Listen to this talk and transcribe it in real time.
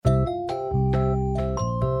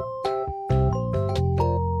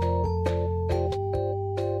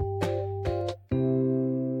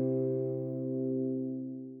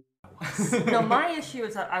No, my issue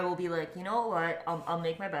is that I will be like, you know what? I'll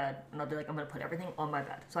make my bed, and I'll be like, I'm gonna put everything on my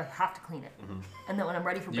bed, so I have to clean it. And then when I'm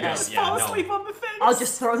ready for bed, fall asleep on the things. I'll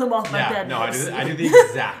just throw them off my bed. No, I do the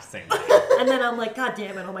exact same thing. And then I'm like, God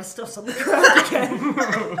damn it, all my stuff's on the ground again.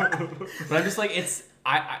 But I'm just like,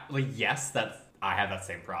 I yes, I have that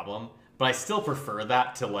same problem. But I still prefer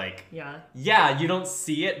that to like, yeah, you don't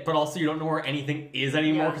see it, but also you don't know where anything is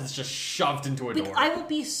anymore because it's just shoved into a door. I will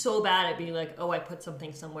be so bad at being like, oh, I put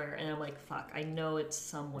something somewhere, and I'm like, fuck, I know it's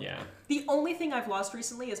somewhere. Yeah. The only thing I've lost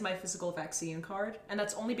recently is my physical vaccine card, and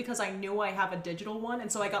that's only because I knew I have a digital one,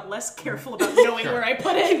 and so I got less careful about knowing where I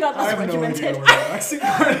put it. I have no idea where the vaccine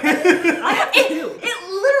card is. It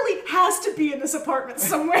literally has to be in this apartment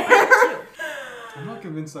somewhere. I'm not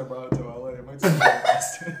convinced I brought it to LA. It might still be in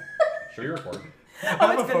Boston. Should we record?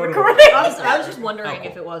 It's been recording. I was just wondering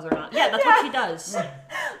if it was or not. Yeah, that's what she does.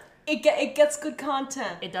 It gets good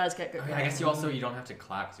content. It does get good content. I guess you don't have to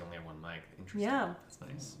clap because you only have one mic. Interesting. Yeah. That's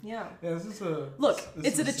nice. Yeah. Yeah, this is a... Look,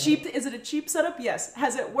 is it a cheap setup? Yes.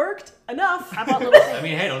 Has it worked? Enough. How about little things? I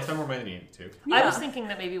mean, hey, don't spend more money than you need to. I Yeah. was thinking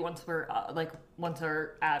that maybe once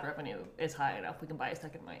our ad revenue is high enough, we can buy a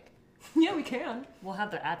second mic. Yeah, we can. We'll have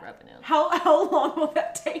the ad revenue. How long will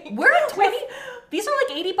that take? We're at 20. These are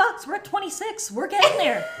like $80. We're at 26. We're getting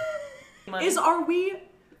there. Are we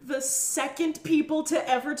the second people to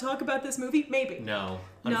ever talk about this movie? Maybe. No,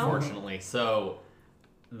 unfortunately. So,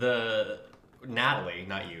 Natalie,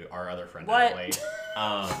 not you, our other friend Natalie,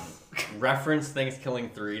 referenced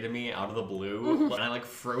Thankskilling 3 to me out of the blue, and I like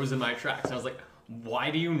froze in my tracks. And I was like, why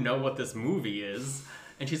do you know what this movie is?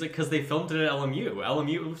 And she's like, because they filmed it at LMU.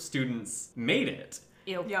 LMU students made it.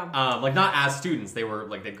 Ew. Yeah. Like, not as students. They were,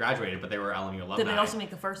 like, they graduated, but they were LMU alumni. Did they also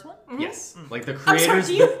make the first one? Yes. Like, the I'm creators...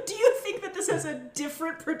 sorry, do you think that this has a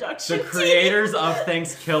different production The creators of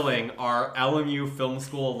Thankskilling are LMU Film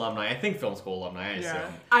School alumni. I think Film School alumni, I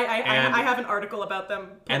assume. I have an article about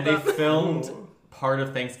them. And they filmed part of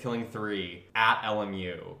Thankskilling 3 at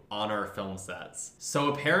LMU on our film sets.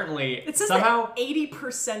 So apparently, It says somehow... that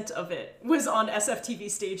 80% of it was on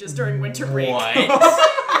SFTV stages during winter break. What?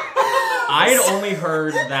 I'd only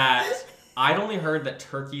heard that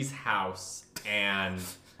Turkey's House and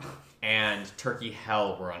Turkey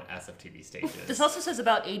Hell were on SFTV stages. This also says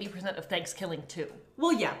about 80% of Thankskilling 2.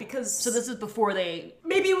 Well, yeah, because... So this is before they...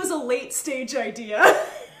 Maybe it was a late stage idea.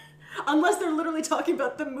 Unless they're literally talking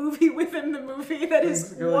about the movie within the movie that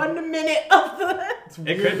is 1 minute of the... It's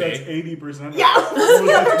weird that's 80%. Yeah, what's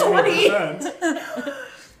the other 20?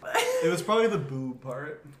 It was probably the boob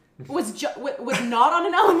part. Was not on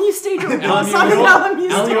an LMU stage or was LMU on an LMU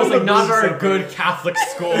stage? LMU was like not very good Catholic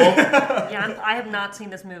school. Yeah, I have not seen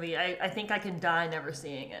this movie. I think I can die never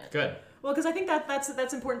seeing it. Good. Well, because I think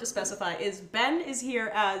that's important to specify. Is Ben is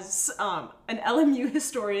here as an LMU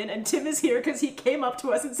historian, and Tim is here because he came up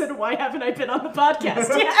to us and said, "Why haven't I been on the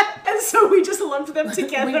podcast yet?" And so we just lumped them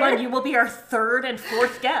together. You will be our third and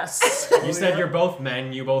fourth guests. You said you're both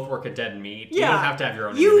men. You both work at Dead Meat. Yeah. You don't have to have your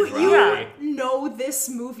own You individuality. know this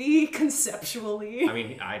movie conceptually. I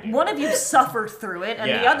mean, I do. One of you suffered through it, and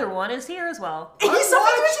the Yeah. other one is here as well. He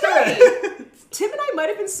suffered through it today. Tim and I might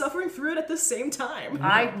have been suffering through it at the same time.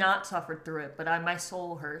 I've not suffered through it, but my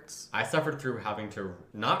soul hurts. I suffered through having to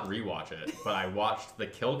not rewatch it, but I watched the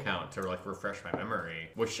kill count to like refresh my memory,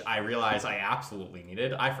 which I realized I absolutely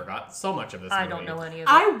needed. I forgot so much of this movie. I don't know any of it.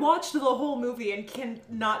 I watched the whole movie and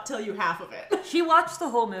cannot tell you half of it. She watched the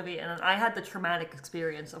whole movie, and I had the traumatic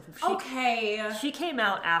experience of She came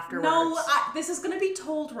out afterwards. No, this is going to be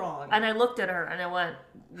told wrong. And I looked at her and I went,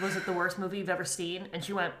 "Was it the worst movie you've ever seen?" And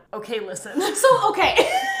she went, "Okay, listen." So, okay.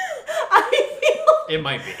 I feel It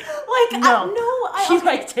might be. No. like... She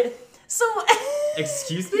liked it. So...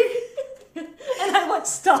 Excuse me? And I went,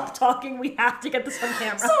 "Stop talking. We have to get this on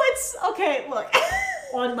camera." So it's... Okay, look.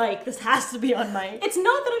 On mic. This has to be on mic. It's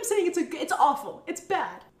not that I'm saying it's awful. It's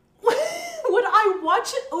bad. Would I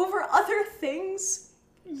watch it over other things?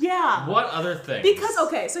 Yeah. What other things? Because,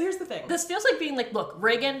 okay, so here's the thing. This feels like being like, look,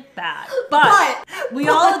 Reagan, bad. But we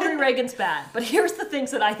all agree Reagan's bad. But here's the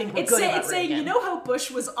things that I think were good about It's saying, Reagan. you know how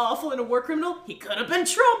Bush was awful and a war criminal? He could have been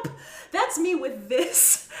Trump. That's me with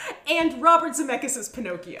this and Robert Zemeckis'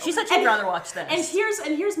 Pinocchio. She said she'd rather watch this.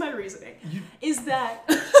 And here's my reasoning. Is that...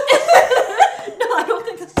 No, I don't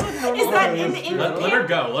think this is normal. Is that in Let her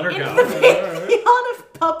go. Let her in go. the pantheon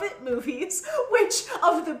of puppet movies, which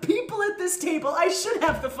of the people at this table I should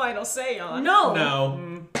have the final say on.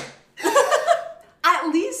 No. At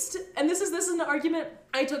least, and this is an argument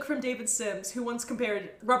I took from David Sims, who once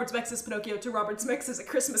compared Robert Zemeckis' Pinocchio to Robert Zemeckis' A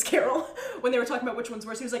Christmas Carol when they were talking about which one's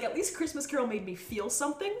worse. He was like, at least Christmas Carol made me feel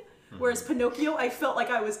something, Whereas Pinocchio, I felt like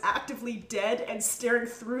I was actively dead and staring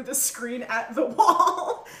through the screen at the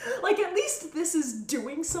wall. Like, at least this is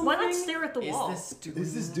doing something. Why not stare at the wall?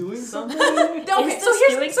 Is this doing something? Okay, Is so this here's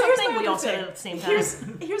doing my something? We other all said thing. it at the same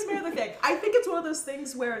time. Here's my other thing. I think it's one of those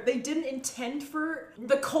things where they didn't intend for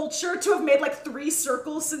the culture to have made like 3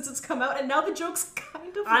 circles since it's come out, and now the jokes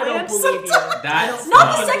kind of I don't land believe you. sometimes. That's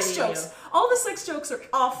Not the not- sex jokes. All the sex jokes are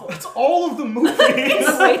awful. It's all of the movies.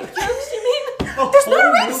 The rape jokes, you mean? There's not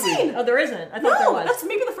a rape scene. Oh, there isn't. I thought there No, was. that's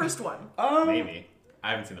maybe the first one. Maybe.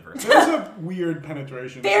 I haven't seen the first one. There's a weird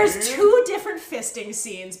penetration. There's scene. 2 different fisting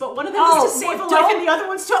scenes, but one of them Oh, is to save a don't- life and the other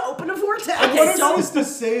one's to open a vortex. Okay, One of them don't- is to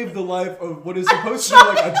save the life of what is supposed to be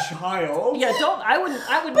like a child. Yeah, don't. I would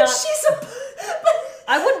But not. she's a...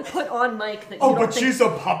 I wouldn't put on Mike that you Oh, don't but think. she's a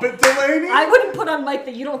puppet, Delaney? I wouldn't put on Mike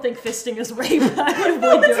that you don't think fisting is rape. I would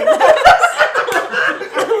avoid doing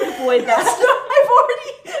that. I would avoid that. I've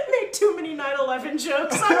already made too many 9/11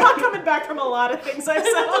 jokes. I'm not coming back from a lot of things I've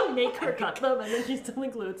said. I'll make her cut them, and then she still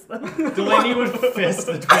includes them. Delaney would fist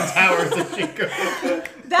the Twin Towers if she could.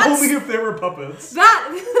 That's Only if they were puppets.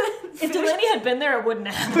 that. If Delaney had been there, it wouldn't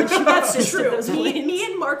happen. She That's fisted true. those Me wings.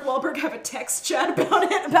 and Mark Wahlberg have a text chat about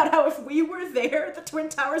it, about how if we were there, the Twin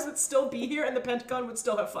Towers would still be here and the Pentagon would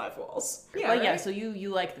still have 5 walls. Well, yeah. right? So you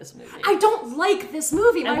like this movie? I don't like this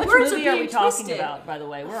movie. And My which words movie are are being we talking twisted. about? By the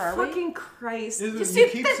way, where are we? Fucking Christ! You see,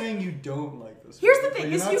 keep saying you don't like this here's movie, the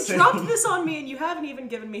thing: but is you're you not saying- dropped this on me and you haven't even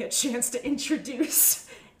given me a chance to introduce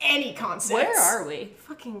any concepts. Where are we?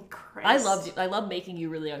 Fucking Christ! I love making you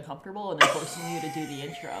really uncomfortable and then forcing you to do the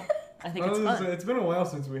intro. I think it's fun. It's been a while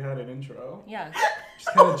since we had an intro. Yeah.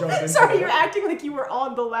 Just kind of jumped into Sorry, it. you're acting like you were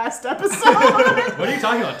on the last episode. What are you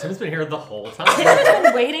talking about? Tim's been here the whole Tim time. has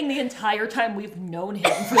been waiting the entire time we've known him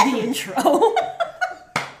for the intro.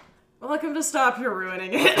 Welcome to Stop, You're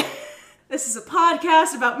Ruining It. This is a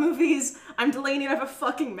podcast about movies. I'm Delaney and I have a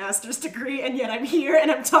fucking master's degree, and yet I'm here and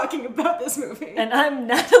I'm talking about this movie. And I'm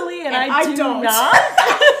Natalie, and I do don't. not.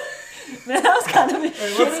 Man, that was kind of a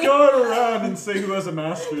Hey, let's shitty, go around and say who has a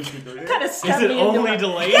master's degree. kind of Is stepped it me into only a-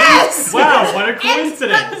 Delaney? Yes! Wow, what a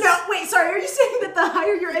coincidence! No, wait, sorry, are you saying that the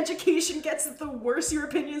higher your education gets, the worse your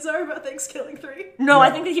opinions are about Thankskilling 3? No, I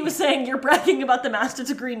think that he was saying you're bragging about the master's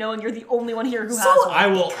degree knowing you're the only one here who has one. I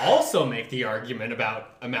will also make the argument about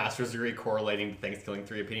a master's degree correlating to Thankskilling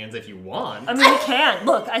 3 opinions if you want. I mean, we can.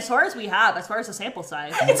 Look, as far as the sample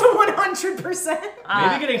size, It's a 100%.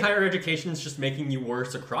 Maybe getting higher education is just making you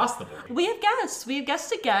worse across the board. we have guests. We have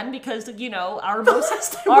guests again because, you know, our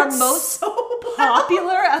most went most so well.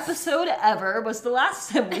 popular episode ever was the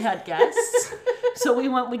last time we had guests. So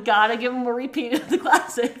we gotta give them a repeat of the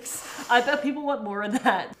classics. I bet people want more of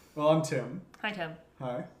that. Well, I'm Tim. Hi, Tim.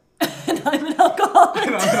 Hi. And I'm an alcoholic.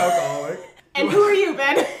 And I'm an alcoholic. And who are you,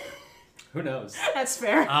 Ben? Who knows? That's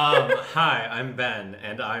fair. Hi, I'm Ben,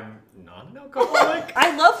 and I'm not an alcoholic.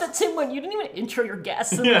 I love that Tim went, you didn't even intro your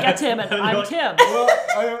guests and Yeah. get Tim and I'm Like- Tim. Well,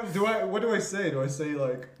 what do I say? Do I say,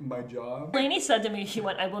 like, my job? Lainey said to me, she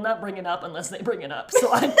went, I will not bring it up unless they bring it up. So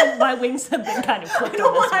my wings have been kind of clipped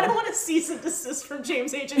on this I don't one. want a cease and desist from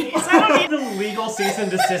James H. and E's. I don't need The legal cease and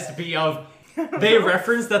desist be of. They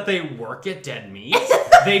referenced that they work at Dead Meat.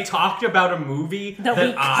 They talked about a movie That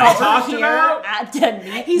we I cover talked here about. at Dead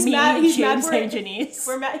Meat. He's me, mad- he's mad James we're- and Janice.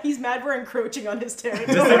 He's mad we're encroaching on his This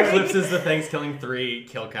territory. eclipses the Thankskilling 3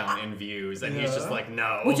 kill count in views, and he's Yeah. just like,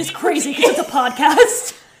 no. Which is crazy because it's a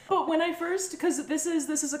podcast. But when I first, because this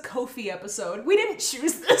is a Kofi episode, we didn't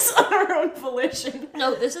choose this on our own volition.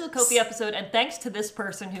 No, this is a Kofi episode, and thanks to this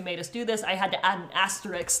person who made us do this, I had to add an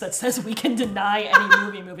asterisk that says we can deny any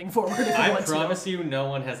movie moving forward if we I want promise you, no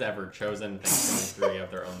one has ever chosen Thankskilling 3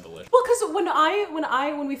 of their own volition. Well,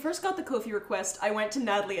 because when we first got the Kofi request, I went to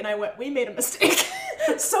Natalie and I went, we made a mistake.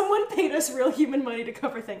 Someone paid us real human money to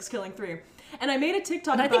cover Thankskilling 3. And I made a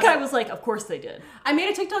TikTok And I about think it. I was like, of course they did. I made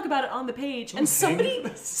a TikTok about it on the page, and paying somebody for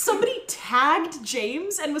this? somebody tagged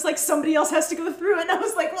James and was like, somebody else has to go through it. And I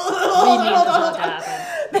was like, well, We hold need on, this hold all on, to hold on.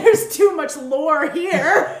 happen. There's too much lore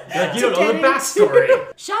here. Like, you to don't know the get into.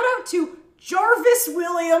 backstory. Shout out to Jarvis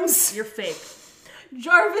Williams. You're fake.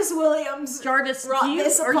 Jarvis Williams. Jarvis, brought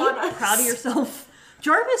this are you upon us. proud of yourself?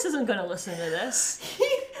 Jarvis isn't going to listen to this.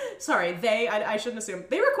 Sorry, I shouldn't assume.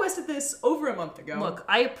 They requested this over a month ago. Look,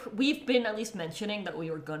 we've been at least mentioning that we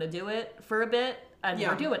were going to do it for a bit, and Yeah.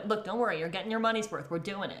 we're doing it. Look, don't worry, you're getting your money's worth. We're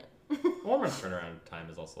doing it. Walmart's turnaround time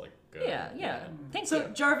is also like good. Yeah. Thank So you.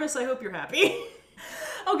 Jarvis, I hope you're happy.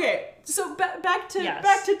 Okay, so back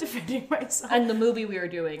to defending myself. And the movie we were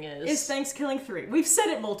doing Is Thankskilling 3. We've said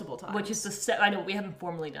it multiple times. which is I know we haven't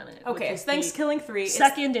formally done it. Okay, which is the Thankskilling 3.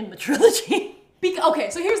 second in the trilogy. Okay,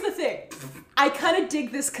 so here's the thing. I kind of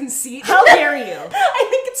dig this conceit. How dare you? I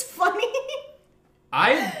think it's funny.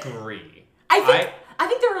 I agree. I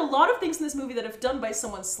think there are a lot of things in this movie that if done by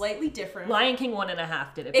someone slightly different, Lion King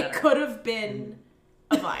 1.5 did it better. it could have been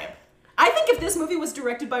a vibe. I think if this movie was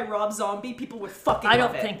directed by Rob Zombie, people would fucking I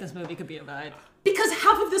love don't it. think this movie could be a vibe. Because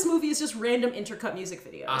half of this movie is just random intercut music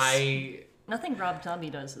videos. Nothing Rob Zombie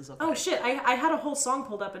does is a vibe. Oh shit, I had a whole song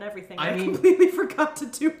pulled up and everything. I mean- completely forgot to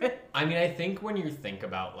do it. I mean, I think when you think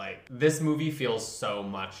about, like, this movie feels so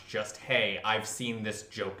much just, hey, I've seen this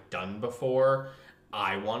joke done before,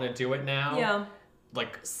 I want to do it now. Yeah.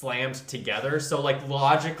 Like, slammed together. So, like,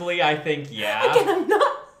 logically, I think, yeah. Again, I'm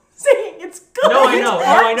not saying it's good. No, I know.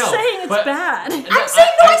 I'm saying it's bad. I'm saying,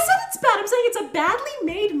 I said it's bad. I'm saying it's a badly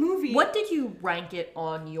made movie. What did you rank it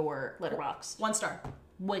on your Letterboxd? 1 star.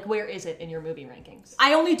 Like, where is it in your movie rankings?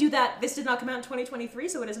 I only do that. This did not come out in 2023,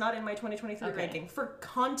 so it is not in my 2023 Okay. ranking. For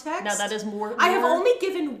context, Now that is more. I have only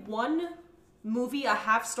given one movie a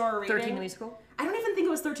half-star rating. 13 the musical? I don't even think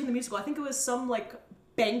it was 13 the musical. I think it was some like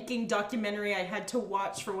banking documentary I had to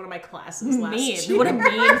watch for one of my classes last year. What a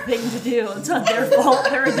mean thing to do. It's not their fault.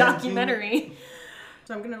 They're a documentary.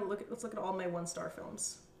 So I'm gonna let's look at all my 1-star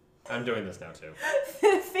films. I'm doing this now, too.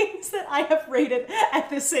 The things that I have rated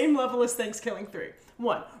at the same level as Thankskilling 3.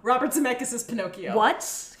 1. Robert Zemeckis' Pinocchio.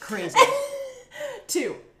 What? Crazy.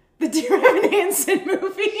 2. The Dear Evan Hansen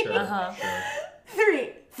movie. Sure, sure. 3.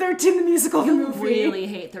 13 the musical the You movie. really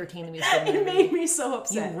hate 13 the musical movie. It made me so You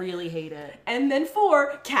upset. really hate it. And then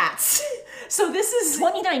 4. Cats. So this is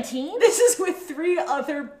 2019? this is with 3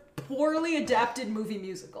 other poorly adapted movie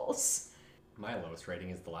musicals. My lowest rating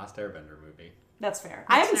is the Last Airbender movie. That's fair.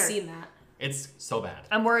 I haven't fair. seen that. It's so bad.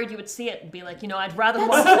 I'm worried you would see it and be like, I'd rather That's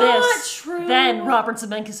watch not this true. than Robert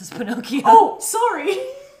Zemeckis' Pinocchio. Oh, sorry.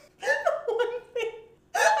 One thing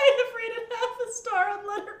I have rated half a star on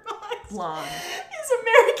Letterboxd Blonde. is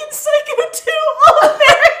American Psycho 2 All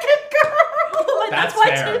American Girl. That's why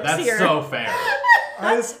fair. Tim's That's here. so fair.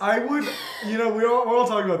 I would, we're all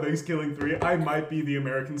talking about Thanksgiving 3. I might be the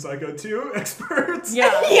American Psycho 2 expert.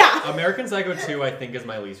 Yeah. Yeah. American Psycho 2, I think, is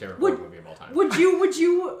my least favorite horror movie of all time. Would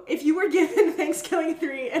you, if you were given Thanksgiving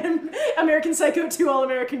 3 and American Psycho 2 All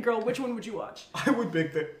American Girl, which one would you watch? I would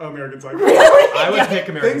pick the American Psycho. I would pick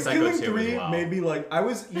American Psycho 2 Thanksgiving 3 as well. made me like, I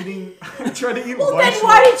was eating, I tried to eat Well, lunch. then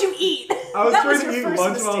why did you eat? I was That trying to your eat first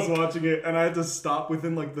lunch while I was mistake. watching it, and I had to stop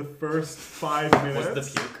within like the first 5 minutes. Was it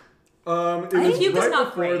the puke? It was puke is right not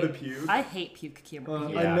before great. the puke. I hate puke humor.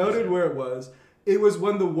 Yeah, I noted sure. where it was. It was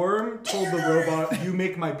when the worm told the robot, "You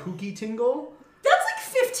make my pookie tingle," That's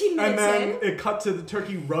like 15 and minutes then in. it cut to the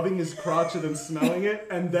turkey rubbing his crotch and then smelling it,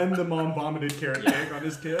 and then the mom vomited carrot cake on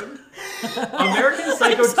his kid. American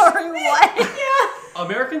Psycho Sorry, what?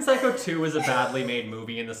 American Psycho 2 is a badly made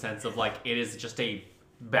movie in the sense of, like, it is just a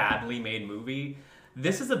badly made movie.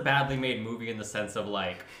 This is a badly made movie in the sense of,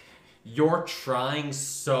 like, you're trying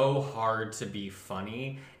so hard to be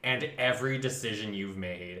funny, and every decision you've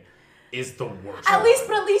made is the worst. At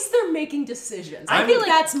least they're making decisions. I I feel mean, like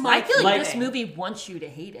that's my I feel like this thing. movie wants you to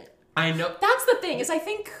hate it. I know. That's the thing, is I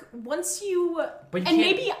think once you... But you and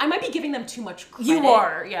can't- maybe I might be giving them too much credit. You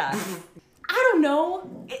are, yeah. I don't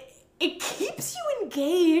know. It keeps you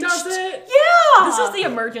engaged. Does it? Yeah! This is the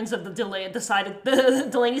emergence of the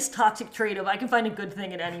Delaney's toxic trait of I can find a good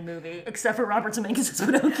thing in any movie except for Robert Zemeckis'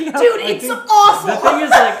 Pinocchio. Dude, it's awful!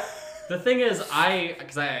 The thing is,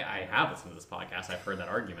 because I have listened to this podcast, I've heard that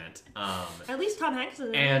argument. At least Tom Hanks is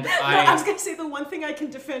in it. And I was gonna say the one thing I can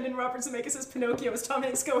defend in Robert Zemeckis' Pinocchio is Tom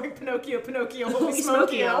Hanks going, Pinocchio, holy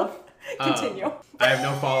smokio. Continue. I have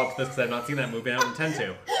no follow-up to this because I've not seen that movie and I don't intend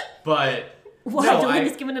to. But, Why? no,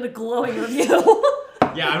 Delaney's giving it a glowing review.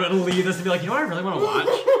 yeah, I'm going to leave this and be like, you know what I really want to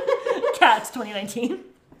watch? Cats 2019.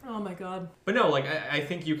 Oh my god. But no, like, I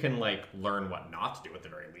think you can, like, learn what not to do at the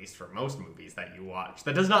very least for most movies that you watch.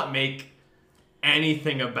 That does not make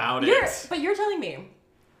anything about it. But you're telling me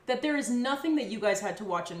that there is nothing that you guys had to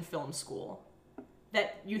watch in film school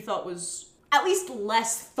that you thought was at least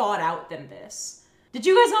less thought out than this. Did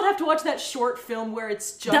you guys not have to watch that short film where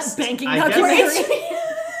it's just... That banking I guess- documentary.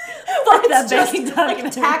 Fuck that banking like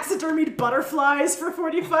documentary. taxidermied butterflies for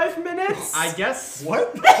 45 minutes? I guess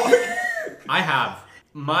What? The fuck? I have.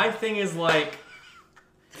 My thing is, like,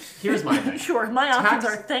 here's my thing. Sure, my options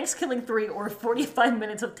Tax- are Thanksgiving 3 or 45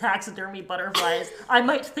 minutes of taxidermy butterflies. I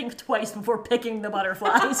might think twice before picking the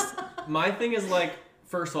butterflies. My thing is, like,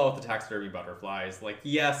 first of all, with the taxidermy butterflies, like,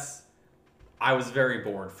 yes, I was very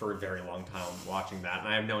bored for a very long time watching that, and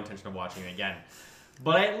I have no intention of watching it again.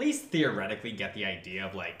 But I at least theoretically get the idea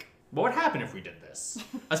of, like, what would happen if we did this?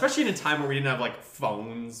 Especially in a time where we didn't have, like,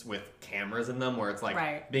 phones with cameras in them, where it's, like,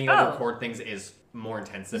 Right. being able to Oh. record things is more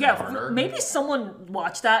intensive and Yeah, harder. maybe someone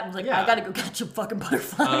watched that and was like, Yeah. I gotta go catch some fucking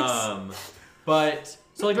butterflies. But...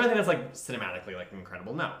 So like, do I think that's like cinematically like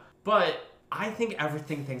incredible? No. But I think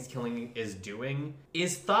everything Thankskilling is doing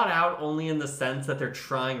is thought out only in the sense that they're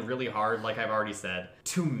trying really hard, like I've already said,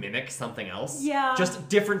 to mimic something else. Yeah. Just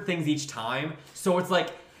different things each time. So it's like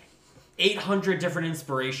 800 different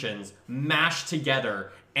inspirations mashed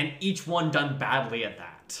together, and each one done badly at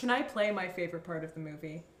that. Can I play my favorite part of the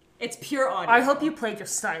movie? It's pure audio. I hope you played your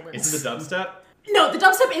silence. Is it the dubstep? No, the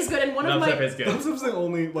dubstep is good, and one of my Dubstep is good. Dubstep's the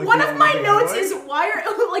only like. one the of only my thing I notes like. is why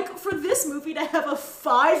are like for this movie to have a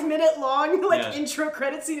 5-minute long like Yeah. intro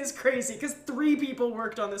credit scene is crazy because 3 people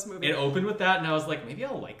worked on this movie. It opened with that, and I was like, maybe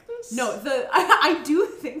I'll like this? No, I do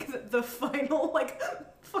think that the final like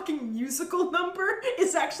fucking musical number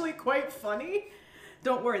is actually quite funny.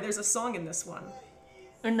 Don't worry, there's a song in this one.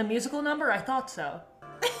 In the musical number, I thought so.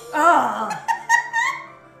 Ah,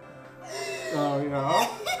 Oh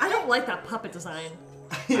yeah. I don't like that puppet design.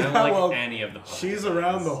 I don't like well, any of the puppets. she's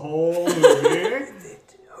around the whole movie.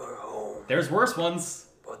 There's worse ones.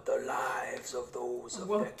 But the lives of those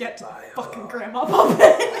We'll affected get to by her. fucking Grandma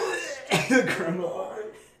Puppet. Grandma.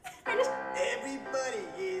 I just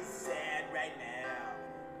Everybody is sad right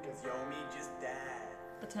now, cause Yomi just died.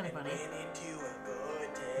 That's kind of funny. Went into a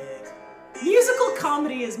vortex. musical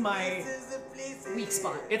comedy is my This is a place in weak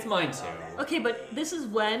spot. It's mine too. Okay, but this is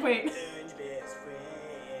when... Wait. Lunch best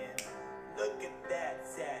friend. Look at that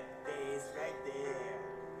sad face right there.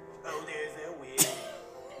 Oh, there's a wind.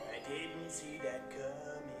 I didn't see that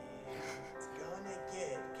coming. It's gonna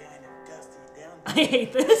get kind of dusty down I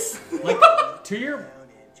hate this. Like, to your... down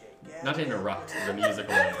and check out. Not to interrupt the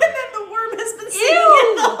musical And number. then the worm has been singing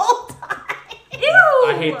it the whole time. Ew!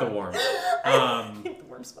 I hate the worm. The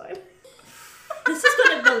worm's fine. This is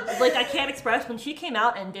gonna go, like, I can't express, when she came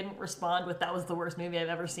out and didn't respond with that was the worst movie I've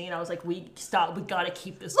ever seen, I was like, we gotta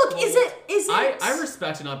keep this Look, going. is it? I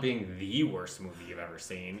respect it not being the worst movie you've ever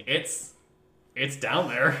seen. It's down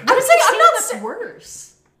there. I'm saying I'm not. that's worse.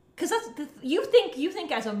 Because that's you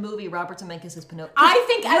think as a movie, Robert Zemeckis is Pinocchio. I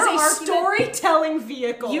think as Your a argument- storytelling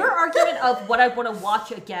vehicle. Your argument of what I want to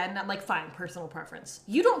watch again, I'm like, fine, personal preference.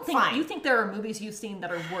 You don't think Fine. you think there are movies you've seen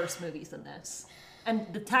that are worse movies than this, and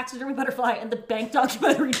the Taxidermy Butterfly and the Bank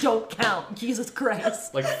documentary don't count. Jesus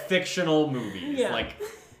Christ, Like fictional movies. Yeah. Like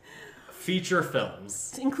feature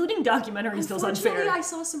films. including documentaries feels Unfortunately, unfair. I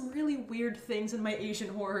saw some really weird things in my Asian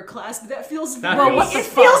horror class. That feels That well, feels- it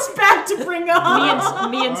feels bad to bring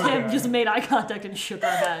up. Me and Tim Okay. just made eye contact and shook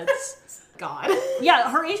our heads. God,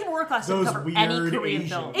 Yeah, her Asian horror class didn't Those cover any weird Korean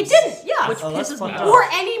Asians. films. it didn't. Yeah, Which Oh, that's pisses me fucked off. up. or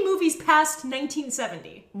any movies past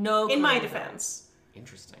 1970. No, In my Korean defense,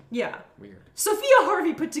 Interesting. yeah. Weird. Sophia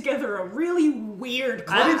Harvey put together a really weird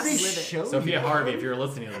I didn't class. see They it. show Sophia you. Harvey, if you're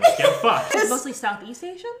listening to this, get fucked. films. Mostly Southeast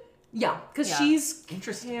Asian. Yeah, because Yeah. she's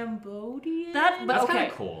Interesting. Cambodian. That, but That's okay.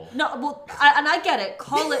 kinda cool. No, well, I get it.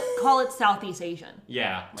 Call it Southeast Asian.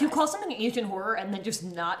 Yeah. To call something Asian horror and then just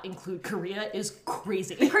not include Korea is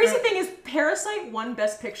crazy. The crazy thing is, Parasite won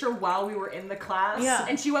Best Picture while we were in the class. Yeah.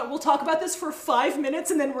 And she went, we'll talk about this for 5 minutes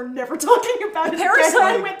and then we're never talking about it again. Parasite And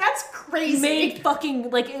I went, that's crazy. Made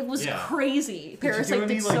fucking like it was Yeah. crazy. Did you Parasite do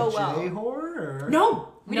any, did like, so J well. horror? Or? No.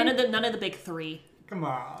 we None didn't- of the big three. Come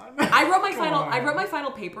on. I wrote my Come on.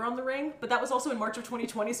 final paper on The Ring, but that was also in March of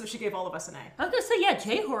 2020, so she gave all of us an A. I was gonna say yeah,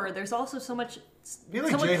 J horror. There's also so much. I feel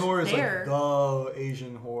like so much J horror is there. like the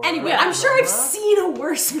Asian horror. Anyway, Yeah. I'm sure I've genre. seen a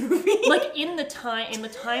worse movie. Like in the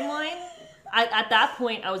timeline. At that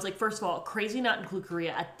point, I was like, first of all, crazy not include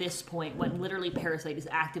Korea at this point when literally Parasite is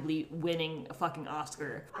actively winning a fucking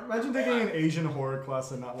Oscar. Imagine taking an Asian horror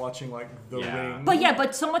class and not watching like The Yeah. Ring.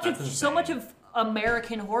 But so much That's so much insane. of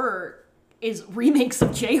American horror is remakes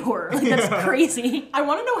of J horror. Like that's Yeah. crazy. I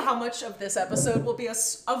want to know how much of this episode will be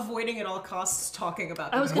us avoiding at all costs talking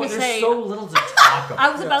about. I was the gonna movie. There's say- so little to talk about. I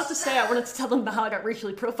was about to say I wanted to tell them about how I got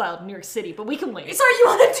racially profiled in New York City, but we can wait. Sorry, you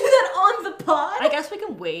want to do that on the pod? I guess we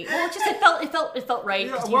can wait. Well, it felt right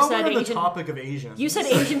Yeah, because while you said we're on the Asian. topic of Asians. You said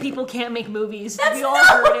Asian people can't make movies. That's We all not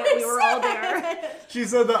heard what it. I We were all said. there. She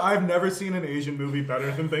said that I've never seen an Asian movie better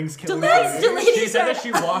than Thanksgiving. She said that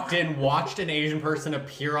she walked in, watched an Asian person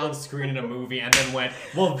appear on screen in a movie, and then went,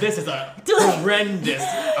 well, this is a horrendous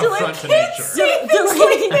affront to nature. Say things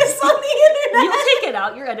Delaney- like this on the internet. You'll take it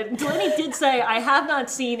out. You're editing. Delaney did say, I have not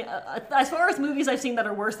seen, as far as movies I've seen that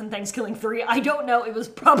are worse than Thankskilling 3, I don't know. It was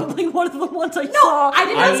probably one of the ones I saw. I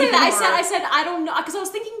did not say that. More I said I don't know because I was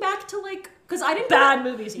thinking back to because I didn't bad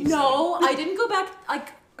movies you've No, I didn't go back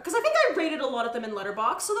because I think I rated a lot of them in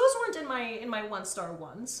Letterboxd, so those weren't in my 1-star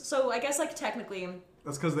ones. So I guess technically,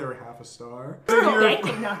 That's because they were half a star. seen. Here-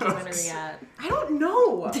 Banking documentary yet. I don't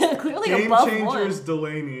know. Clearly Game above Changers one.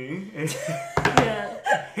 Delaney Yeah.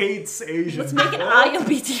 hates Asians. Let's make an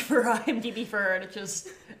IMDb for her, and it just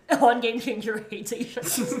on Game Changer hates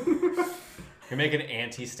Asians. You make an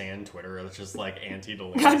anti-Stan Twitter that's just like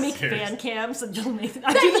anti-Delaney. I make fan cams and just make. You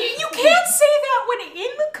can't say that when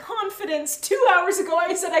in the confidence 2 hours ago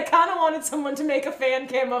I said I kind of wanted someone to make a fan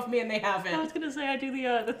cam of me and they haven't. I was gonna say I do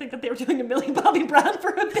the thing that they were doing to Millie Bobby Brown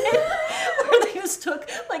for a bit, where they just took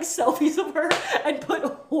like selfies of her and put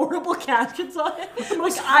horrible captions on it.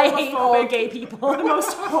 Like I hate all gay people. The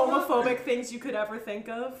most homophobic things you could ever think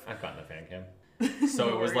of. I've gotten a fan cam. So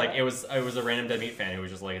it was like it was a random Dead Meat fan who was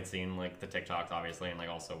just like had seen like the TikToks obviously and like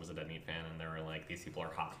also was a Dead Meat fan and they were like these people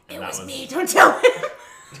are hot. And It was me, don't tell him.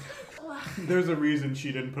 There's a reason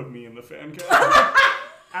she didn't put me in the fan cast.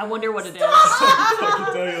 I wonder what it is. I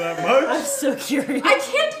can tell you that much. I'm so curious. I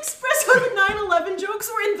can't express how the 9/11 jokes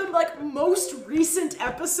were in the like most recent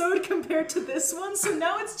episode compared to this one, so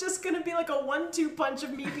now it's just gonna be like a 1-2 punch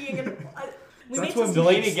of me being in. That's when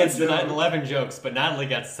Delaney gets the 9/11 jokes, but Natalie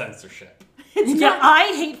gets censorship. Yeah, I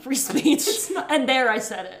hate free speech, and there I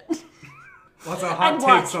said it. Lots of hot And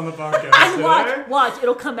takes watch. on the podcast And today. watch,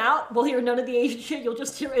 it'll come out. We'll hear none of the Asian shit. You'll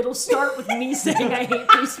just hear it'll start with me saying I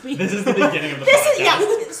hate free speech. This is the beginning of the This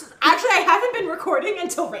podcast. is yeah. Actually, I haven't been recording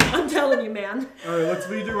until right now. I'm telling you, man. All right, let's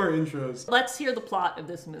redo our intros. Let's hear the plot of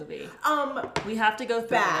this movie. We have to go through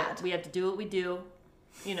Bad. it. We have to do what we do.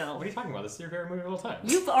 You know. What are you talking about? This is your favorite movie of all time.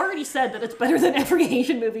 You've already said that it's better than every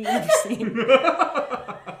Asian movie you've ever seen.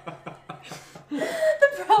 The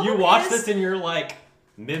problem You watch is, this and you're like,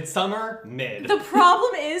 Midsummer? Mid. The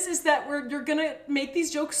problem is that you're gonna make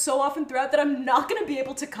these jokes so often throughout that I'm not gonna be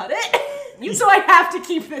able to cut it. So I have to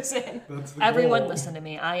keep this in. That's the Everyone goal. listen to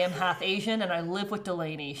me. I am half Asian and I live with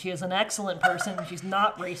Delaney. She is an excellent person. She's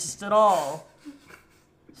not racist at all.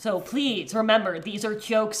 So please remember, these are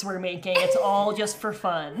jokes we're making. It's all just for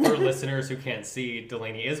fun. For listeners who can't see,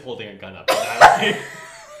 Delaney is holding a gun up. To Natalie.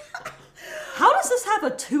 How does this have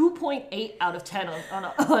a 2.8 out of 10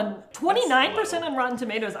 on 29% on Rotten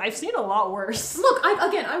Tomatoes? I've seen a lot worse. Look,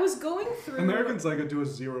 I was going through American Psycho 2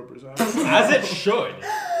 is 0%. As it should.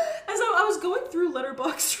 as I was going through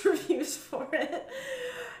Letterboxd reviews for it,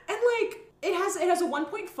 and like it has a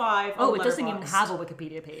 1.5. Oh, on it doesn't even Letterboxd. have a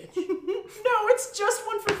Wikipedia page. No, it's just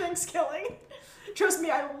one for Thankskilling. Trust me,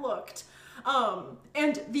 I looked.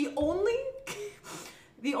 And the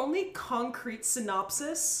only concrete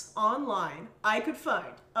synopsis online I could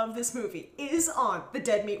find of this movie is on the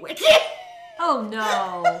Dead Meat Wiki. Oh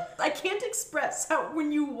no. I can't express how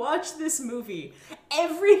when you watch this movie,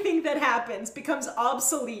 everything that happens becomes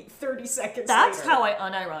obsolete 30 seconds That's later. how I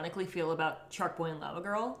unironically feel about Shark Boy and Lava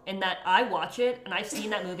Girl, in that I watch it, and I've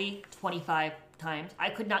seen that movie 25 times. I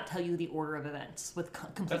could not tell you the order of events with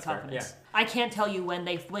complete That's fair, confidence. yeah. I can't tell you when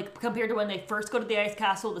they, like, compared to when they first go to the ice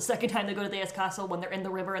castle, the second time they go to the ice castle, when they're in the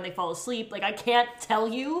river and they fall asleep. Like, I can't tell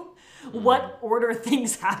you what order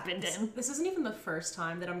things happened in. This isn't even the first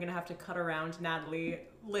time that I'm gonna have to cut around Natalie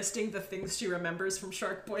listing the things she remembers from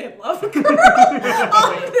Shark Boy and Lava Girl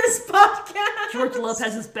on this podcast. George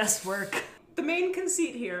Lopez's best work. The main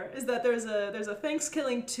conceit here is that there's a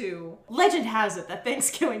Thankskilling 2. Legend has it that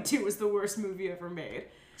Thankskilling 2 was the worst movie ever made.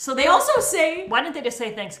 So They also say Why didn't they just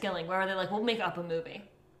say Thanksgiving? Why were they like, we'll make up a movie?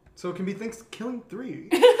 So it can be Thanksgiving 3.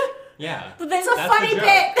 Yeah. it's a That's the funny joke.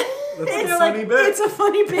 bit. That's They're the like, funny bit. It's a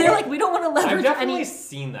funny bit. They're like, we don't want to I've leverage definitely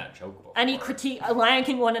seen that joke before. any critique. Lion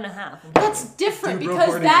King 1.5. That's different Two Bro because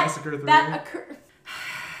Party that Massacre 3. that occurred.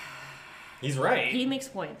 He's right. He makes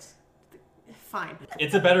points. Fine.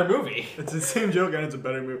 It's a better movie. It's the same joke and it's a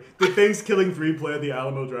better movie. Did Thanksgiving 3 play at the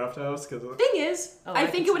Alamo Draft House? Thing Thing is, Oh, I I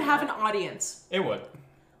think can it would see have that. an audience. It would.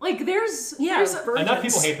 Like there's Yeah, there's Enough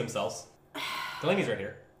people hate themselves. Delaney's right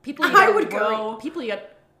here. People you I gotta would worry- go. People you got.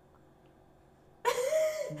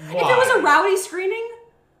 If it was a rowdy screening,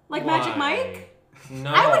 like Magic Mike,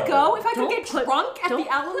 No. I would go. If I could Don't get put- drunk at don't the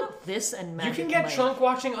Alamo. put this and You Magic can get Mike. drunk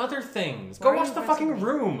watching other things. Why Go are watch you The Fucking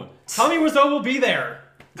resonating? Room. Tommy Wiseau will be there.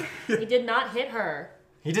 He did not hit her.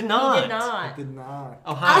 He did He not. did not. Did not.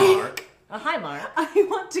 Oh, hi, I- Mark. Hi, Mark. I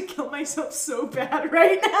want to kill myself so bad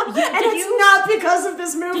right now, and did it's you- not because of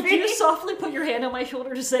this movie. Did you softly put your hand on my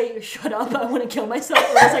shoulder to say, shut up, I want to kill myself,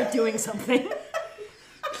 or was I doing something?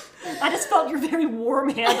 I just felt your very warm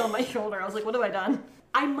hand on my shoulder. I was like, what have I done?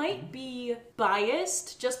 I might be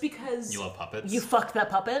biased just because You love puppets. You fucked that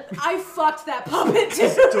puppet? I fucked that puppet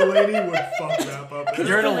too. Delaney would fuck that up.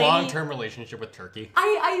 You're in a Delaney- long-term relationship with Turkey.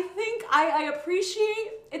 I think I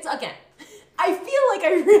appreciate it's again. I feel like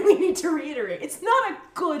I really need to reiterate. It's not a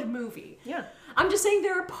good movie. Yeah. I'm just saying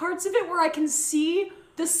there are parts of it where I can see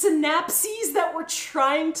the synapses that were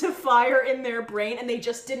trying to fire in their brain and they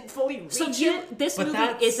just didn't fully reach So it. this But movie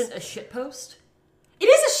that's- isn't a shitpost? It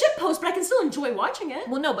is a shitpost, but I can still enjoy watching it.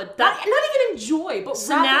 Well, no, but Not that even enjoy, but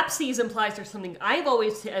rather... synapses implies there's something. I've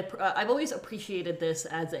always appreciated this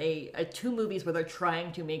as a two movies where they're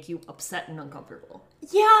trying to make you upset and uncomfortable.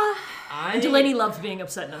 Yeah. And Delaney loves being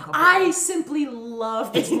upset and uncomfortable. I simply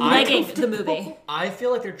love It's being negging the uncomfortable. movie. I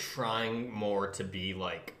feel like they're trying more to be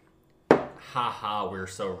like, haha, we're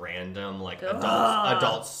so random, like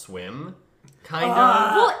Adult Swim, kind of.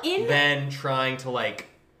 Well, than trying to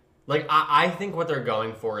I think what they're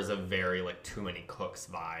going for is a very like Too Many Cooks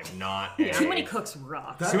vibe, not Too Many Cooks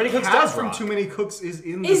rocks. That Too Many Cooks cat does from rock. Too Many Cooks is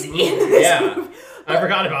in Is this in movie. this Yeah, movie. I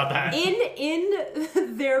forgot about that.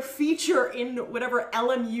 In their feature in whatever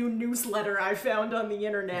LMU newsletter I found on the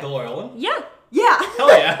internet. The loyal one? Yeah. Yeah.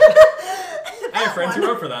 Hell yeah! I have friends who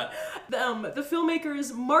wrote for that. The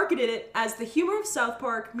filmmakers marketed it as the humor of South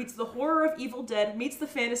Park meets the horror of Evil Dead meets the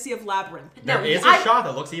fantasy of Labyrinth. There is a shot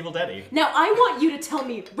that looks Evil Dead-y. Now, I want you to tell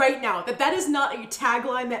me right now that is not a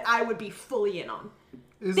tagline that I would be fully in on.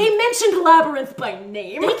 They mentioned Labyrinth by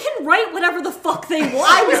name. They can write whatever the fuck they want.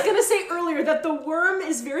 I was gonna say earlier that the worm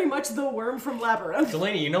is very much the worm from Labyrinth.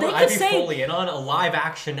 Delaney, you know They what could I'd be say- fully in on? A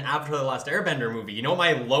live-action Avatar The Last Airbender movie. You know what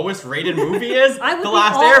my lowest-rated movie is? I would The be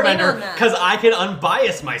Last all in Airbender, on that. because I can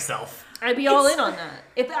unbias myself. I'd be all in on that.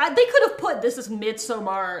 If they could have put this is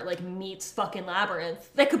Midsommar like meets fucking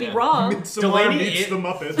Labyrinth. That could be Yeah. wrong. Midsommar Delaney meets i- the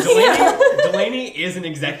Muppets. Delaney is an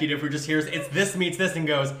executive who just hears it's this meets this and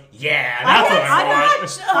goes, yeah, that's what I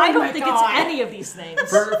want. I don't my think God. it's any of these things.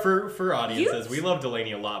 For audiences, we love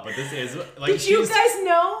Delaney a lot, but this is like Did you she's- guys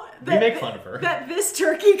know that, make fun of her. that this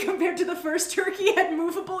turkey compared to the first turkey had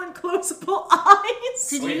movable and closable eyes?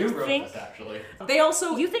 Did Wait, you who wrote think? this, actually? They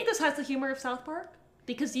also You think this has the humor of South Park?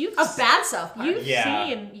 Because you've a bad South Park.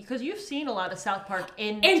 you've seen a lot of South Park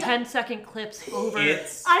in And- 10-second clips over.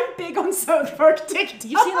 I'm big on South Park TikTok.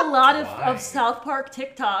 You've seen a lot Why? of South Park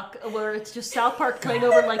TikTok where it's just South Park playing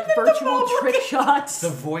over like virtual trick shots. The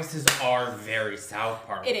voices are very South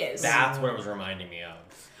Park. It is. That's what it was reminding me of.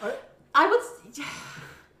 I would.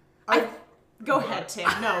 Go ahead, Tim.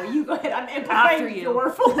 No, you go ahead. I'm After amplifying you. your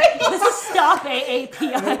voice. Stop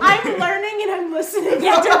AAPI. I'm learning and I'm listening. We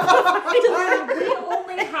only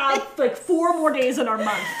have like 4 more days in our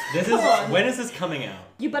month. When is this coming out?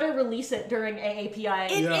 You better release it during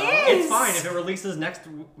AAPI. It Yeah. is. It's fine if it releases next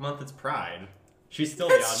month. It's Pride. She's still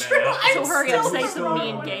That's the odd man true. out. I'm So hurry up, still say some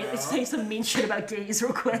wrong. say some mean shit about gays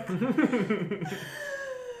real quick.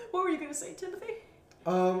 What were you gonna say, Timothy?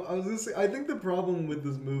 I was gonna say, I think the problem with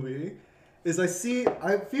this movie is I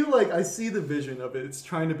feel like I see the vision of it. It's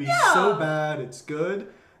trying to be so bad, it's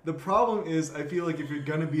good. The problem is, I feel like if you're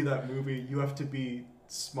gonna be that movie, you have to be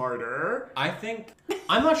smarter.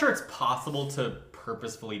 I'm not sure it's possible to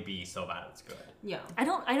purposefully be so bad it's good. Yeah. I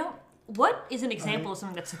don't. What is an example of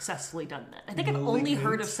something that's successfully done that? I think I've only Malignant.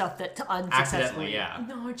 heard of stuff that unsuccessfully. Accidentally, yeah.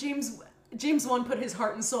 No, James Wan put his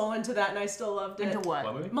heart and soul into that, and I still loved it. Into what?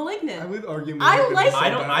 What movie? Malignant. I would argue. I Malignant like- is so I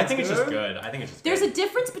don't. bad I think it's just good. good. I think it's just. There's good. a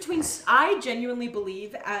difference between. I genuinely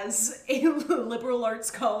believe, as a liberal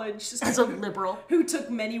arts college As a liberal. who took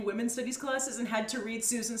many women's studies classes and had to read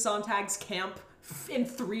Susan Sontag's Camp in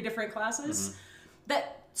 3 different classes,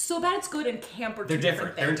 that So Bad It's Good and Camp are They're two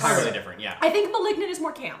different. They're things. entirely different. Yeah. I think Malignant is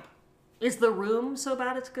more camp. Is The Room so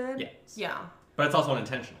bad it's good? Yes. Yeah. But it's also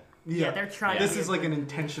unintentional. Yeah, they're trying This to is be like an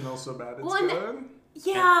intentional so bad it's Well, and- good.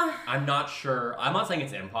 Yeah. I'm not sure. I'm not saying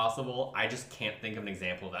it's impossible. I just can't think of an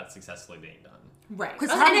example of that successfully being done. Right.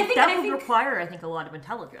 Because And I think, that would require, I think, a lot of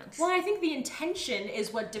intelligence. well, and I think the intention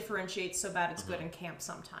is what differentiates So Bad It's Good and camp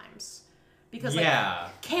sometimes. Because Yeah.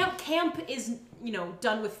 like camp is,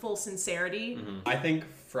 done with full sincerity. I think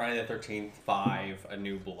Friday the 13th 5, A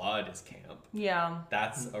New Blood is camp. Yeah.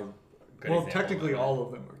 That's a good Well, example technically of it. all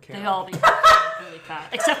of them are camp. They all be really bad.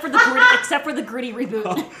 Except for the gritty reboot.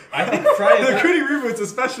 I think Friday The the gritty reboots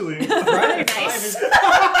especially.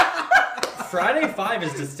 Friday 5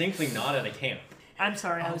 is distinctly not at a camp. I'm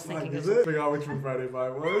sorry, I was thinking Is this. it? I forgot which one Friday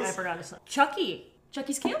 5 was. I forgot to say. Chucky.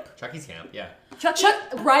 Chucky's camp? Chucky's camp, yeah. Chucky.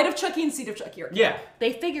 Bride of Chucky and Seed of Chucky are camp. Yeah.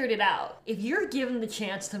 They figured it out. If you're given the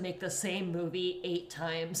chance to make the same movie 8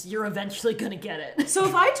 times, you're eventually gonna get it. So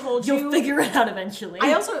if I told you... You'll figure it out eventually.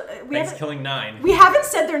 I also... Thankskilling 9. We haven't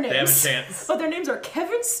said their names. They have a chance. But their names are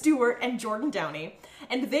Kevin Stewart and Jordan Downey.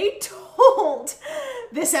 And they told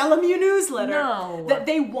this LMU newsletter No. that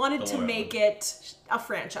they wanted to Loyal. make it a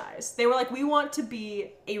franchise. They were like, we want to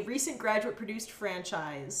be a recent graduate-produced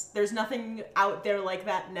franchise. There's nothing out there like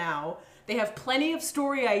that now. They have plenty of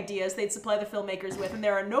story ideas they'd supply the filmmakers with, and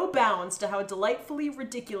there are no bounds to how delightfully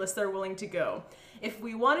ridiculous they're willing to go. If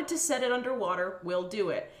we wanted to set it underwater, we'll do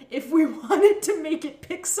it. If we wanted to make it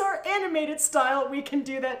Pixar animated style, we can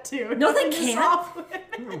do that too. No, they Nothing is can't. off What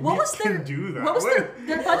We was can their do that. What was Wait.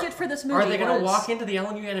 their budget for this movie? Are they gonna was- walk into the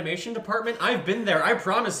LMU animation department? I've been there. I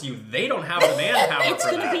promise you, they don't have the manpower It's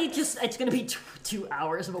for gonna that. be it's gonna be 2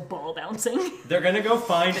 hours of a ball bouncing. They're gonna go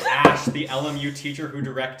find Ash, the LMU teacher who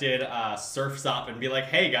directed Surf's Up, and be like,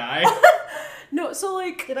 "Hey, guy." No, so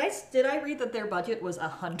like... Did I read that their budget was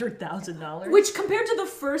 $100,000? Which compared to the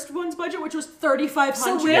first one's budget, which was $3,500.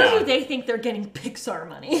 So where Yeah. do they think they're getting Pixar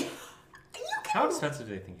money? How expensive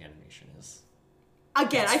do they think animation is?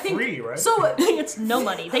 Again, I think... free, right? So It's no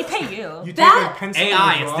money. They pay you. You take That- a pencil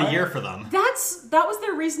AI, and it's draw the it. year for them. that was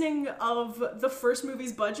their reasoning of the first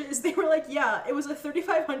movie's budget, is they were like, yeah, it was a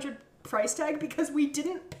 $3,500 price tag because we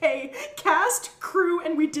didn't pay cast, crew,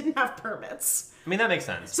 and we didn't have permits. I mean, that makes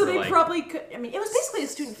sense. So for, they like- probably could... I mean, it was basically a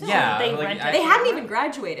student film. Yeah, They like, rented- They hadn't even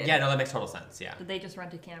graduated. Yeah, no, that makes total sense. Yeah, Did they just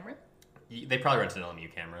rent a camera? they probably rented an LMU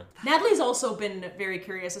camera. Natalie's also been very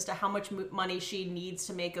curious as to how much money she needs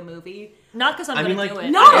to make a movie. Not because I'm I gonna mean, like, do it.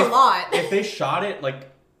 Not I- a lot. If they shot it, like,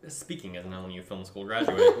 speaking as an LMU film school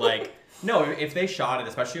graduate, like, no, if they shot it,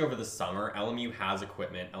 especially over the summer, LMU has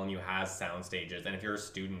equipment, LMU has sound stages, and if you're a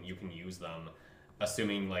student, you can use them,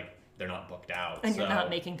 assuming, like, they're not booked out. And you're not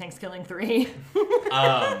making Thankskilling 3.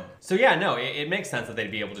 So yeah, no, it makes sense that they'd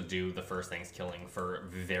be able to do the first Thankskilling for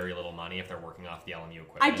very little money if they're working off the LMU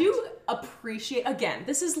equipment. I do appreciate... Again,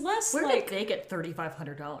 this is less Where like... did they get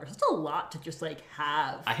 $3,500? That's a lot to just like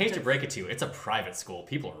have. I hate to break it to you, it's a private school.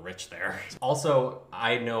 People are rich there. Also,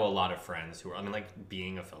 I know a lot of friends who are, I mean, like,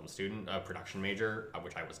 being a film student, a production major,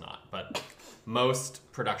 which I was not, but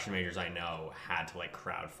most production majors I know had to, like,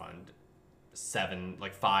 crowdfund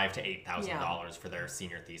 $5,000 to $8,000 for their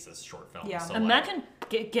senior thesis short film. Yeah. So, Imagine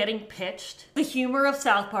getting pitched the humor of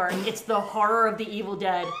South Park, it's the horror of The Evil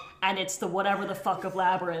Dead, and it's the whatever the fuck of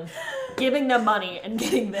Labyrinth. Giving them money and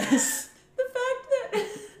getting this. The fact that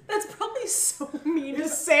that's probably so mean to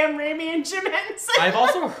Sam Raimi and Jim Henson. I've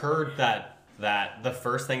also heard that the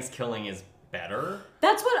first Thankskilling is better.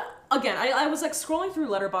 That's what, again, I was like scrolling through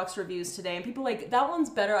Letterboxd reviews today, and people like, that one's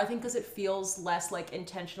better, I think, because it feels less like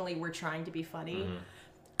intentionally we're trying to be funny. Mm-hmm.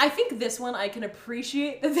 I think this one, I can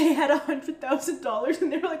appreciate that they had $100,000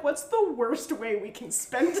 and they were like, what's the worst way we can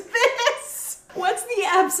spend this? What's the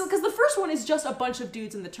absolute, because the first one is just a bunch of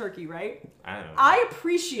dudes in the turkey, right? I don't know. I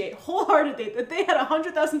appreciate wholeheartedly that they had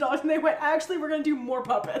 $100,000 and they went, actually, we're going to do more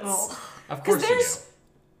puppets. Of Because course you do. there's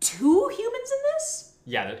 2 humans in this?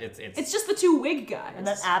 Yeah, it's It's just the 2 wig guys. And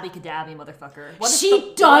that Abby Cadabby motherfucker. What is She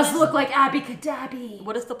the- does what is- look like Abby Cadabby.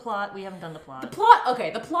 What is the plot? We haven't done the plot. The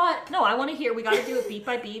plot. No, I want to hear. We got to do it beat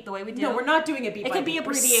by beat, the way we do. No, we're not doing it beat It by can be beat.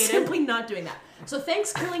 We're abbreviated. simply not doing that. So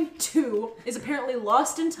Thankskilling 2 is apparently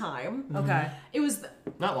lost in time. Okay. It was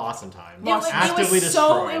not lost in time.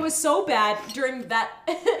 it was so bad during that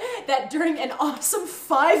that during an awesome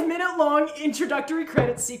 5-minute long introductory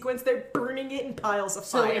credit sequence, they're burning it in piles of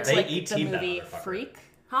So fire. it's They like ET'd the that movie motherfucker. Freak?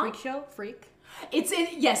 Huh? Freak show? Freak? It's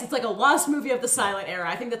like a lost movie of the silent era.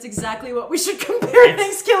 I think that's exactly what we should compare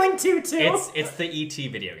Thankskilling 2 to. It's the ET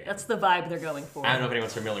video game. That's the vibe they're going for. I don't know if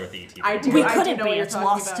anyone's familiar with the ET. I video do. game. We I couldn't know be. what you're It's talking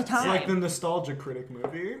lost about. to time. Like the nostalgia critic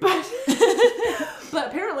movie. But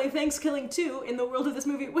apparently, Thankskilling 2, in the world of this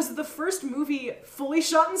movie, was the first movie fully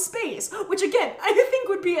shot in space, which again, I think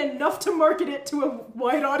would be enough to market it to a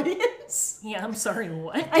wide audience. Yeah, I'm sorry,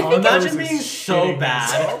 what? I think Imagine was being so shitting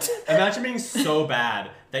bad. Imagine being so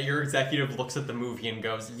bad that your executive looks at the movie and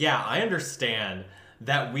goes, "Yeah, I understand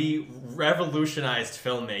that we revolutionized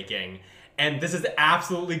filmmaking, and this is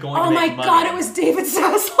absolutely going Oh to my make money." god, it was David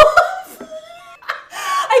Zaslav!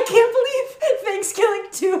 I can't believe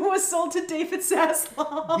Thankskilling 2 was sold to David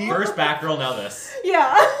Zaslav. First Batgirl, now this.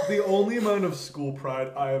 Yeah. The only amount of school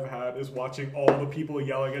pride I have had is watching all the people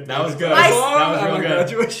yelling at That was David good. Zaslav That was at real my good.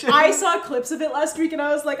 graduation. I saw clips of it last week and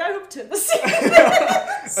I was like, I hope Tim has seen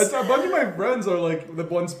this. A bunch of my friends are like the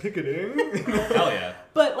ones picketing. Hell yeah.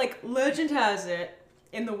 But like, legend has it,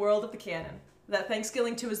 in the world of the canon, that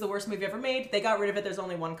Thankskilling 2 is the worst movie ever made. They got rid of it, there's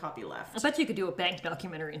only 1 copy I left. bet you could do a bank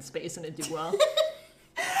documentary in space and it'd do well.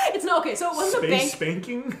 It's not okay, so it wasn't a Space bank.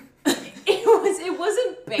 spanking? It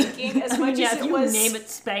wasn't banking as I mean, much yeah, as if it you was. name it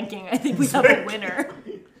spanking, I think we have a winner.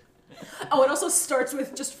 Oh, it also starts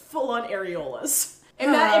with just full-on areolas.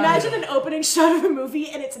 Imagine an opening shot of a movie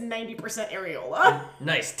and it's 90% areola.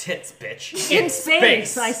 Nice tits, bitch. In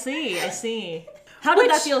space! I see. How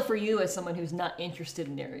did that feel for you as someone who's not interested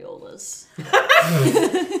in areolas? You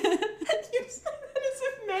said that as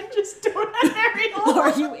if men just don't have areolas.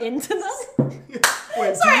 Are you into them?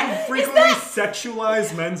 Wait, Sorry, do you is frequently that-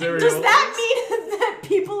 sexualize men's areolas? Does that mean that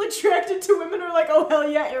people attracted to women are were like, oh hell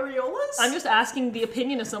yeah, areolas. I'm just asking the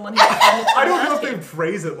opinion of someone who's I don't know if they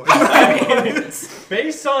phrase it like that.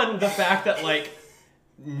 Based on the fact that, like,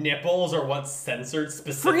 nipples are what's censored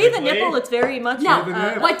specifically. free the nipple. It's very much. Now, the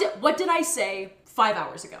nip. what did I say 5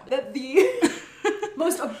 hours ago? That the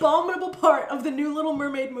most abominable part of the new Little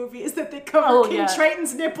Mermaid movie is that they cover King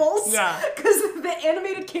Triton's nipples. Yeah. Because the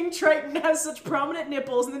animated King Triton has such prominent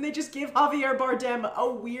nipples, and then they just give Javier Bardem a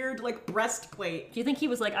weird, like, breastplate. Do you think he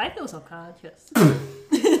was like, I feel so conscious?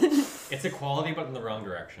 It's equality, but in the wrong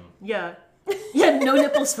direction. Yeah. Yeah, no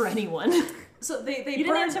nipples for anyone. So they You didn't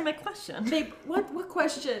burned- answer my question. What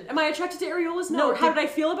question? Am I attracted to areolas? No, Or how did I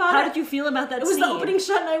feel about it? How did you feel about that It was scene? the opening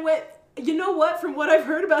shot, and I went, you know what? From what I've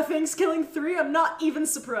heard about Thankskilling 3, I'm not even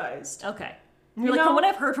surprised. Okay. You're like, know- from what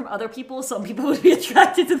I've heard from other people, some people would be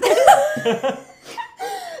attracted to this.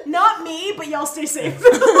 Not me, but y'all stay safe.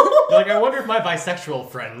 You're like, I wonder if my bisexual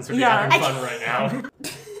friends would be Yeah. having fun right now.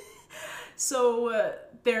 So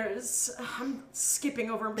I'm skipping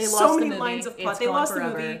over They so lost the many movie. lines of plot. It's They gone lost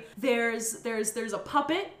forever. the movie. There's a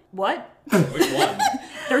puppet. What? Which one?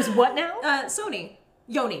 There's what now? Sony.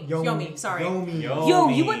 Yomi. Sorry. Yomi. Yo,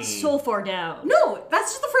 you went so far down. No,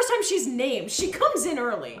 that's just the first time she's named. She comes in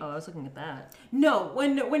early. Oh, I was looking at that. No,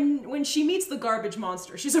 when she meets the garbage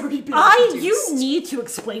monster, she's already been You introduced. need to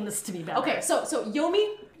explain this to me better. Okay, so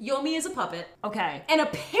Yomi is a puppet, Okay. and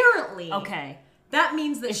apparently, Okay. that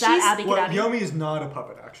means that Is she's. that Abby Well, Gadabby? Yomi is not a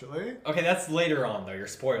puppet, actually. Okay, that's later on, though. You're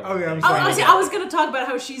spoiling. Okay, I'm things. sorry. I was gonna talk about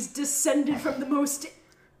how she's descended from the most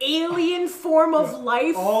alien form of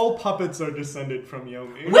life. All puppets are descended from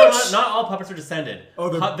Yomi. No, not all puppets are descended. Oh,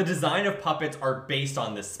 the design of puppets are based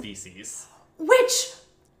on this species. Which,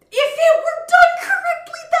 if it were done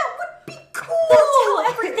correctly, that would be cool. That's how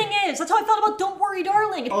everything is. That's how I felt about Don't Worry,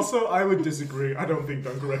 Darling. Also, I would disagree. I don't think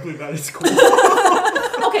done correctly that is cool.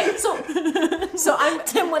 Okay, so I'm.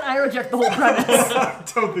 Tim when I reject the whole premise. I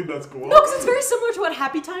don't think that's cool. No, because it's very similar to what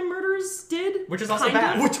Happy Time Murders did. Which is also kind of.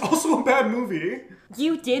 bad. Which also a bad movie.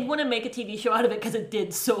 You did want to make a TV show out of it because it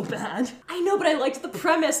did so bad. I know, but I liked the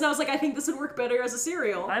premise, and I was like, I think this would work better as a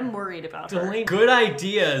serial. I'm worried about her. Good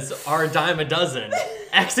ideas are a dime a dozen.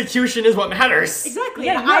 Execution is what matters. Exactly.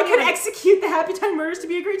 Yeah, and you I have could your- execute the Happy Time Murders to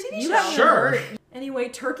be a great TV You show. have Sure. Anyway,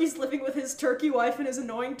 Turkey's living with his turkey wife and his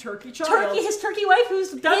annoying turkey child. His turkey wife,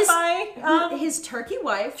 who's done His- by his turkey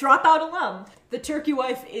wife. dropout alum. The turkey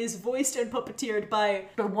wife is voiced and puppeteered by.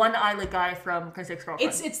 The one eyelid guy from Crazy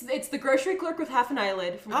Ex-Girlfriend. It's the grocery clerk with half an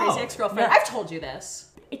eyelid from Oh, Crazy Ex-Girlfriend. yeah. I've told you this.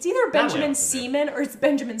 It's either That way Benjamin up to there. Seaman or it's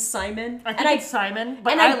Benjamin Simon. I think it's Simon,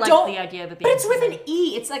 but and I I like don't- the idea of it But being it's with an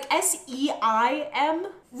E. It's like Seim,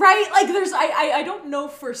 right? Like there's I don't know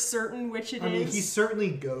for certain which it is. I mean, he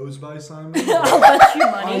certainly goes by Simon. I'll bet you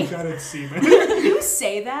I money. bet it's Seaman. You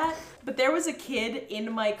say that, but there was a kid in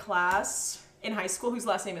my class in high school whose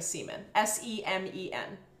last name is Seaman.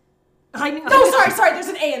 Semen. No, sorry, there's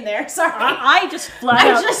an A in there. Sorry. I just flat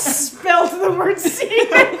I out. just spelled the word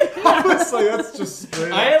semen. Honestly, that's just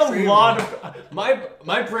straight I up had a Seaman. lot of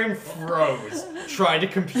my brain froze trying to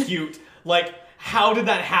compute like how did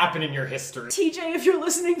that happen in your history? TJ, if you're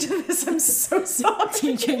listening to this, I'm so sorry.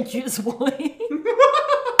 TJ just won. And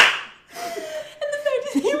the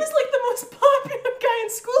fact that he was like the most popular guy in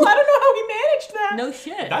school. I don't know how he managed that. No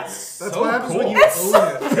shit. That's That's so what happens cool. when you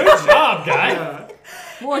own it. Good job, guy. Yeah.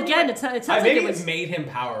 Well, again, it sounds like Maybe it was. it made him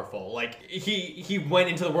powerful. Like he went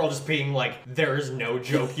into the world just being like, "There's no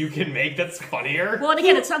joke you can make that's funnier." Well, and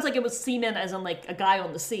again, it sounds like it was seaman, as in like a guy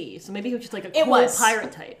on the sea. So maybe he was just like a It cool was.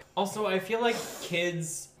 pirate type. Also, I feel like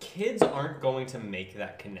kids aren't going to make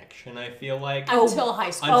that connection. I feel like Until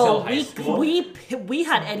high school. Until high school. we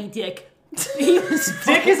had Eddie Dick. He was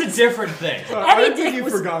Dick is a different thing. Eddie I think Dick you've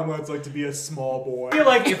was- forgotten what it's like to be a small boy. I feel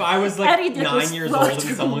like if I was like Eddie Dick 9 was years old and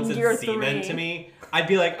fucked someone in year said semen 3. to me, I'd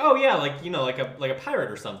be like, oh yeah, like like a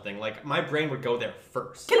pirate or something. Like my brain would go there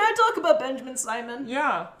first. Can I talk about Benjamin Simon?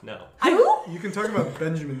 Yeah. No. Who? You can talk about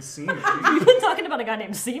Benjamin Seaman. We've been talking about a guy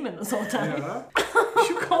named Seaman this whole time. Yeah. You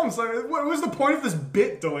should call him Simon. What was the point of this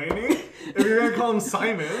bit, Delaney? If you're gonna call him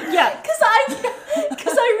Simon. Yeah.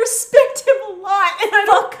 Because I respect him a lot, and I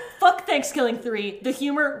don't. Fuck Thankskilling 3. The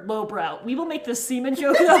humor, lowbrow. We will make this seaman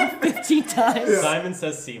joke up 15 times. Yeah. Simon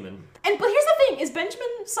says semen. And but here's the thing: is Benjamin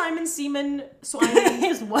Simon Seaman Swine?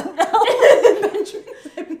 His what now? Benjamin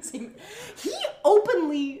Simon Seaman. He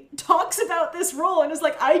openly talks about this role and is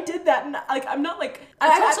like, I did that, and like I'm not like.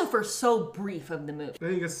 It's also for so brief of the movie.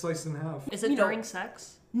 Then he gets sliced in half. Is it You know- during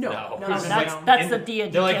sex? No. It's just, that's the D&D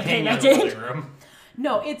They're like campaign hanging I out in the did. living room.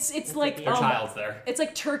 No, it's like Their child's there. It's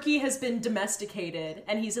like Turkey has been domesticated,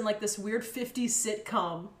 and he's in like this weird 50s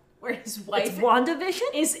sitcom where his It's wife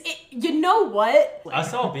WandaVision? is. You know what?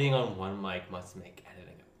 Us all being on one mic must make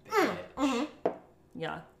editing a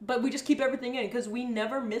Yeah. But we just keep everything in because we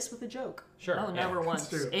never miss with a joke. Sure. Oh, yeah. never once.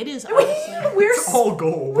 true. It is honestly. We're All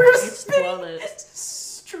gold. we're It's spitting flawless.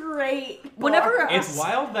 straight. Whenever It's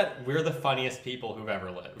wild that we're the funniest people who've ever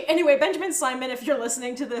lived. Anyway, Benjamin Simon, if you're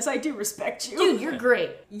listening to this, I do respect you. Dude, you're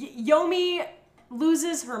great. Yomi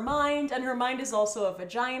loses her mind, and her mind is also a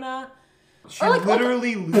vagina. She Or, like,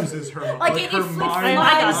 literally loses her mind. like, Like, it her flies- mind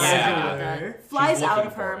I flies got away. that. Flies She's out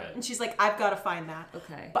looking of her, for it. and she's like, I've got to find that.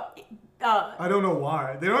 Okay. But, I don't know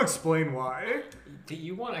why. They don't explain why. Do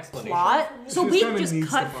you want explanation? plot? So She we kinda just needs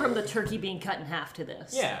cut to from the find it. turkey being cut in half to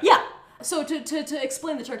this. Yeah. Yeah. So to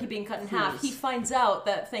explain the turkey being cut in half, Please. he finds out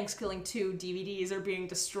that Thankskilling 2 DVDs are being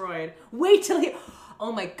destroyed. Wait till he...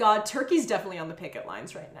 Oh my god, Turkey's definitely on the picket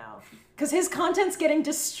lines right now. Because his content's getting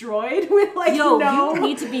destroyed with, like, Yo, no... you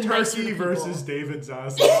need to be nicer to Turkey people. versus David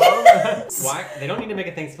Zaslav. Why? They don't need to make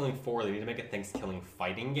a Thankskilling 4. They need to make a Thankskilling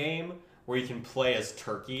fighting game where you can play as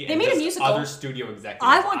Turkey and made a just musical. other studio executives.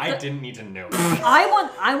 I didn't need to know.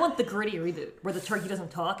 I want the gritty reboot where the turkey doesn't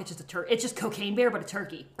talk. It's just it's just Cocaine Bear, but a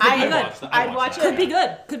turkey. Could be I'd good. watch that. I'd watch that, Could be yeah.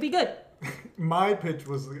 good. Could be good. My pitch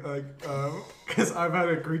was like, because I've had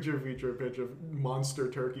a creature feature pitch of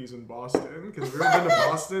monster turkeys in Boston. Because if you've ever been to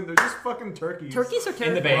Boston, they're just fucking turkeys. Turkeys are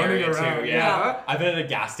In the terrifying. Bay Running Area around, too, yeah. yeah. I've been at a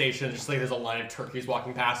gas station and just like there's a line of turkeys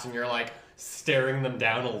walking past and you're like staring them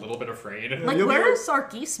down a little bit afraid. Like, You'll be where like- is our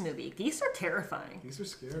geese movie? Geese are terrifying. These are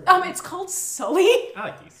scary. It's called Sully? I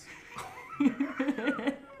like these.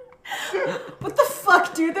 What the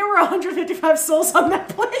fuck, dude? There were 155 souls on that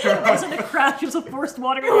plane. It wasn't a crash, it was a forced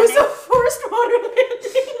water It was landing. a forced water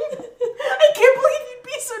landing. I can't believe you'd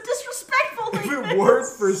be so disrespectful like If it this. weren't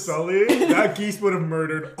for Sully, that geese would have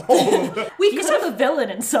murdered all of them. We Geese could are have the villain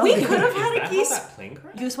in we something. could have Is had a that geese. how that plane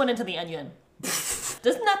crashed? Goose went into the onion.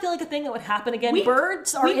 Doesn't that feel like a thing that would happen again? We-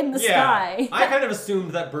 Birds are we- in the Yeah. sky. I kind of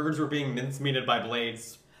assumed that birds were being mincemeated by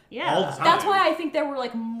blades Yeah. all the time. That's why I think there were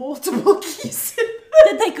like multiple geese.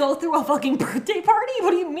 Did they go through a fucking birthday party?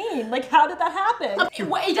 What do you mean? Like, how did that happen?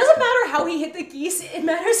 It doesn't matter how he hit the geese, it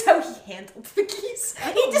matters how he handled the geese.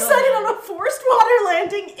 He decided on a forced water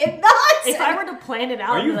landing in the Hudson. If I were to plan it out,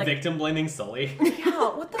 Are I'd you be like, victim blaming Sully? Yeah,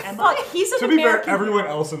 what the Am fuck? I? He's an To be fair, American. everyone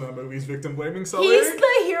else in that movie is victim blaming Sully. He's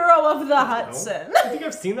the hero of the Hudson. I think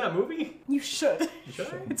I've seen that movie. You should. Should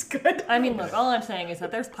I? It's good. I mean, look, all I'm saying is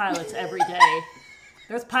that there's pilots every day.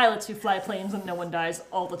 There's pilots who fly planes and no one dies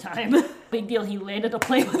all the time. Big deal, he landed a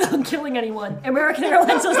plane without killing anyone. American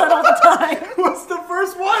Airlines does that all the time. What's the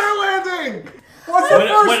first water landing? What's the When-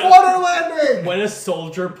 first when- water landing? When a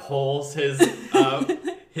soldier pulls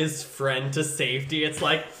his friend to safety, it's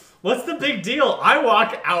like, what's the big deal? I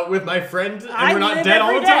walk out with my friend and I we're not live dead all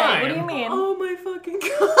every the day. time. What do you mean? Oh my fucking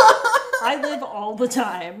god. I live all the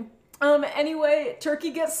time. Anyway, Turkey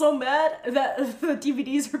gets so mad that the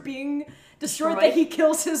DVDs are being destroyed Destroyed? that he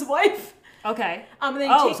kills his wife. Okay. And then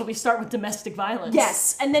he Oh, takes- so we start with domestic violence.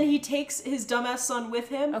 Yes, and then he takes his dumbass son with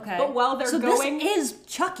him. Okay. But while they're so going, this is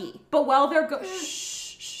Chucky. but while they're going,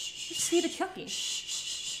 See the Chucky.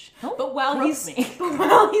 Don't but while grope he's, me. but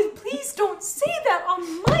while he's, please don't say that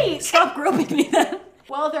on mic. Stop groping me then.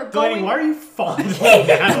 While they're Delaney, going, why are you fondling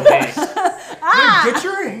Natalie? Dude, get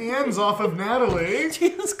your hands off of Natalie.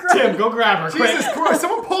 Jesus Christ. Tim, go grab her, quick. Jesus Christ,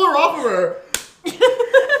 someone pull her off of her.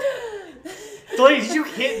 Delaney, did you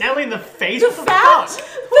hit Natalie in the face? What the fact- fuck?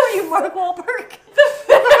 Who are you, Mark Wahlberg?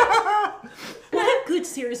 What a good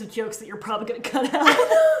series of jokes that you're probably gonna cut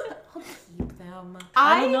out. keep them.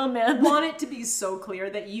 I don't know, man. want it to be so clear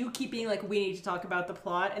that you keep being like, we need to talk about the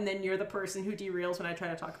plot, and then you're the person who derails when I try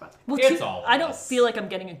to talk about the plot. Well, It's all of I don't us. feel like I'm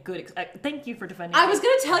getting a good. Thank you for defending. I me. was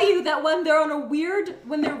gonna tell you that when they're on a weird,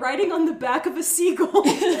 when they're riding on the back of a seagull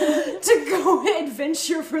to go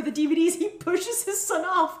adventure for the DVDs, he pushes his son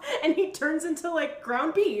off and he turns into like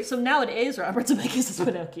ground beef. So now it is Robert Zemeckis'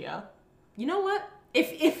 Pinocchio. You know what?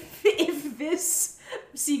 If this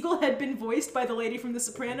seagull had been voiced by the lady from The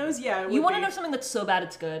Sopranos, yeah, it would You want to be. know something that's so bad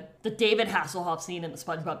it's good? The David Hasselhoff scene in the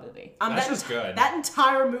SpongeBob movie. That's that just good. That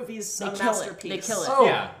entire movie's They a kill it. masterpiece. They kill it. Oh,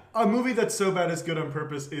 Yeah. a movie that's so bad it's good on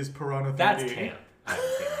purpose is Piranha 3D. That's camp. I haven't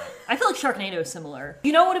seen that. I feel like Sharknado is similar.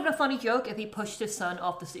 You know what would have been a funny joke if he pushed his son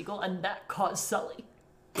off the seagull and that caused Sully?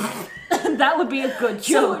 That would be a good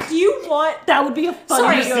So joke. do you want? That would be a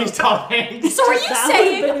funny Sorry. joke. See Tom Hanks. So are you That would've been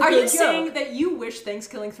saying? a Are you good saying joke. that you wish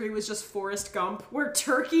Thankskilling 3 was just Forrest Gump, where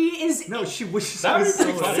Turkey is No, she wishes That it would was be so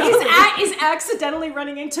pretty bad. funny. is accidentally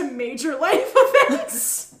running into major life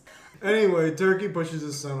events? Anyway, Turkey pushes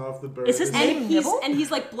his son off the bird. Is his name Nibble? And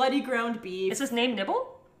he's like bloody ground beef. Is his name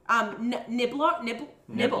Nibble? Nibbler.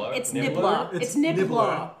 Nibbler. It's Nibbler? Nibbler. It's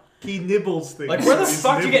Nibbler. He nibbles things. Like, where the He's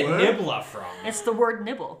fuck do you get Nibbler. Nibbler from? It's the word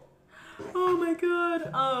nibble. Oh my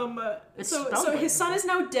god. It's So spelled like his son is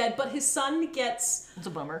now dead, but his son gets It's a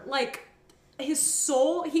bummer. like his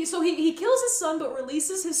soul. He kills his son, but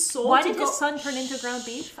releases his soul. Why to did go- his son turn into ground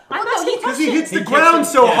beef? Well, no, he Because he hits the He ground gets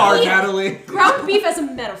it- so yeah. hard, Yeah. Natalie. ground beef as a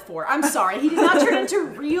metaphor. I'm sorry, he did not turn into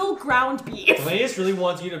real ground beef. Delaney just really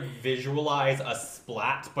wants you to visualize a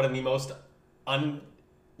splat, but in the most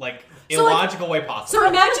illogical way possible. So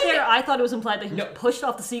imagine There, I thought it was implied that he was pushed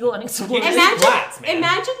off the seagull and exploded. Just Imagine, splats, man.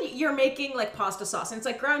 imagine you're making like pasta sauce, and it's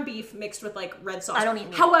like ground beef mixed with like red sauce. I don't eat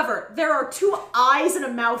meat. However, there are 2 eyes and a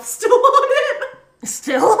mouth still on it.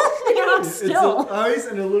 Still? Yeah, It's still. an eyes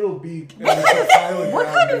and a little beak. And it's a pile of What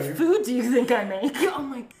ground kind of beef. food do you think I make? Oh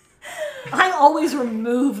my! I always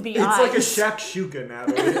remove the It's eyes. like a shakshuka,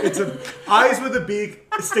 Natalie. It's a eyes with a beak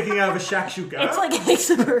sticking out of a shakshuka. It's like Ace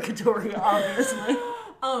of Purgatory, obviously.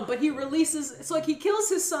 But he releases. It's like he kills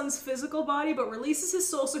his son's physical body, but releases his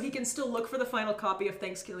soul so he can still look for the final copy of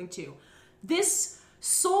Thankskilling 2. This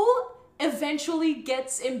soul eventually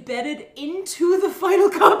gets embedded into the final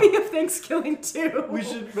copy of Thankskilling 2. We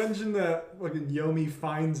should mention that fucking Yomi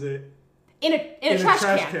finds it in a trash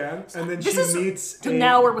can. and then This she is- meets So a,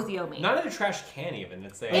 now we're with Yomi. Not in a trash can even.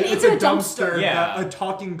 It's a And it's in a a dumpster. Yeah. that a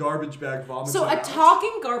talking garbage bag vomits So it a out.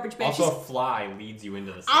 talking garbage bag. also a she's- fly leads you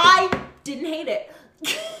into the city. I didn't hate it.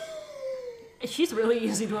 She's really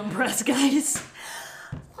easy to impress, guys.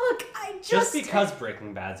 Look, I Just because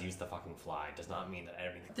Breaking Bad's used the fucking fly does not mean that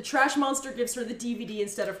everything. the trash monster gives her the DVD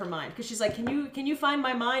instead of her mind because she's like, "Can you find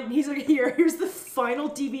my mind?" And he's like, "Here's the final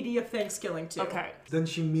DVD of Thankskilling 2." Okay. Then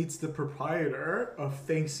she meets the proprietor of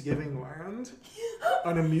Thanksgiving Land,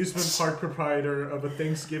 an amusement park proprietor of a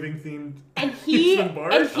Thanksgiving themed And he amusement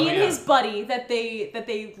park. and he Oh, and yeah. his buddy that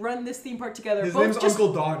they run this theme park together. His both name's just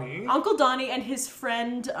Uncle Donnie. Uncle Donnie and his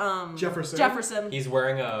friend Jefferson. He's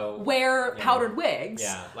wearing a wear Yeah. powdered wigs.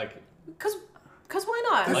 yeah, like Cause why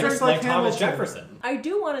not? Because like, Just like like Thomas Hamilton. Jefferson. I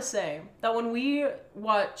do want to say that when we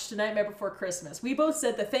watched Nightmare Before Christmas, we both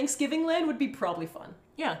said that Thanksgiving Land would be probably fun.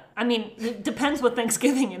 Yeah. I mean, it depends what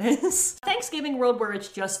Thanksgiving it is. Thanksgiving World where it's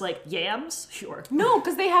just like yams? Sure. No,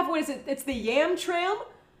 because they have, what is it? It's the Yam Tram.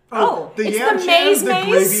 Oh, the it's yam the jam, maze the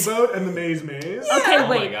maze. gravy boat, and the maze maze. Okay, Oh my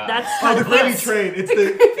wait. God. That's Oh, the gravy yes. train. It's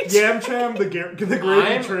the yam tram, the gravy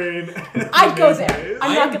I'm- train. and I'd the go maze there. maze.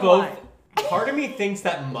 I'm I not am gonna both. lie. Part of me thinks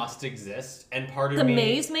that must exist, and part of The me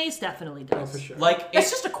maze definitely Oh, does. for sure. like It's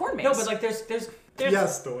just a corn maze. no, but like there's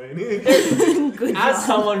Yes, Delaney. Good as job.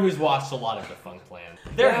 someone who's watched a lot of Defunctland,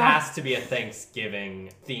 there Yeah. has to be a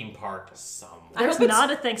Thanksgiving theme park somewhere. There's hope it's-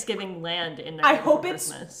 not a Thanksgiving land in I Nightmare hope Before it's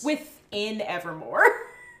Christmas. within Evermore.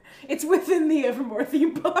 It's within the Evermore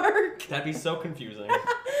theme park. That'd be so confusing.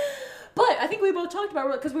 But I think we both talked about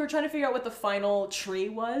it because we were trying to figure out what the final tree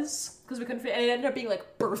was because we couldn't. And it ended up being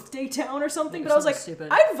like Birthday Town or something. But I was like, Something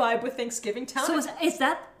stupid. I'd vibe with Thanksgiving Town. So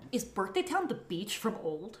is Birthday Town the beach from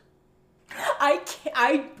old?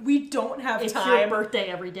 we don't have It's your time. birthday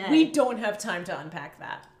every day. We don't have time to unpack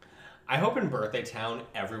that. I hope in Birthday Town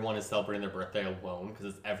everyone is celebrating their birthday alone because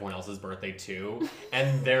it's everyone else's birthday too,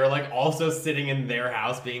 and they're like also sitting in their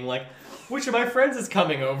house being like, "Which of my friends is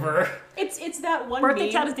coming over?" It's that one Birthday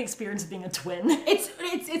meme. Town is the experience of being a twin.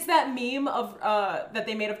 It's that meme of that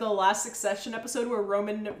they made of the last Succession episode where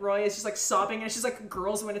Roman Roy is just like sobbing and it's just like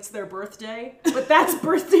girls when it's their birthday. But that's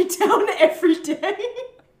Birthday Town every day.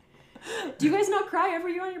 Do you guys not cry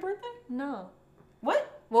every year on your birthday? No.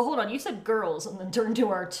 What? Well, hold on. You said girls and then turned to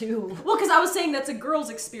our two. Well, because I was saying that's a girl's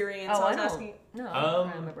experience. Oh, I I was don't. asking. No, I don't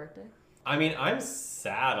cry on my birthday. I mean, I'm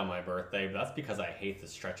sad on my birthday, but that's because I hate the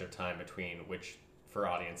stretch of time between, which for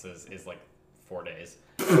audiences is like 4 days,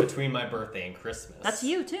 between my birthday and Christmas. That's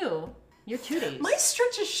you too. You're 2 days. My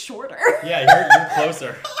stretch is shorter. Yeah, you're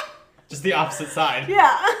closer. Just the opposite side.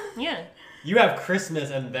 Yeah. Yeah. You have Christmas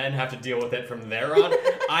and then have to deal with it from there on.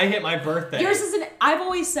 I hit my birthday. Yours is I've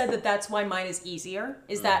always said that that's why mine is easier.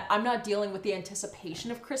 Is that I'm not dealing with the anticipation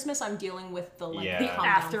of Christmas. I'm dealing with the Yeah. The Calm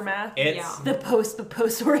aftermath. It's Yeah. The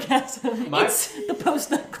post orgasm. My- It's the post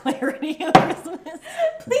nut clarity of Christmas.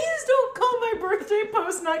 Please don't call my birthday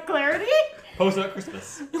post nut clarity. post up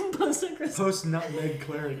Christmas. Post Christmas. Post nutmeg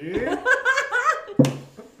clarity.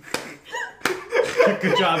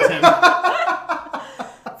 Good job, Tim.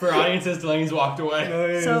 For audiences, Delaney's walked away.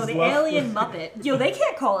 So He's the left alien Muppet. Yo, they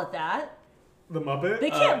can't call it that. The Muppet. They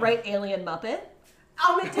can't write alien Muppet.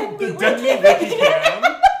 It didn't The Deadly Ricky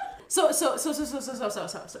Cam. So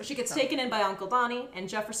she gets taken in by Uncle Donnie and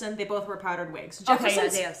Jefferson. They both wear powdered wigs. Okay,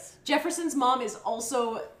 Jefferson's, yes. Jefferson's mom is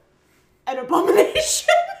also an abomination.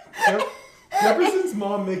 Jefferson's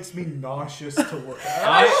mom makes me nauseous to look at.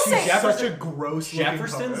 I will She's say- such a gross looking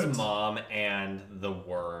Jefferson's puppet. mom and the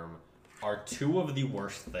worm are two of the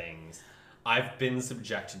worst things I've been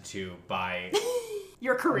subjected to by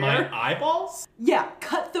Your career. my eyeballs. Yeah,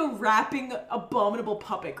 cut the rapping abominable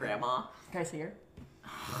puppet grandma. Can I see her?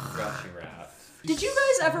 Grouchy rat. Did you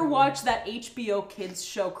guys ever watch that HBO Kids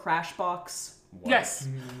show Crashbox? What? Yes.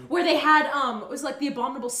 Where they had, it was like the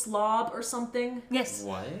abominable slob or something? Yes.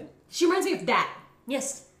 What? She reminds me of that.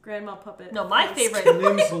 Yes. Grandma puppet. No, my Her favorite.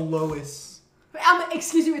 name's Lois.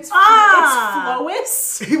 Excuse you, it's Ah!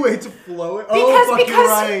 Flois? Wait, to Flois? Oh, Because fucking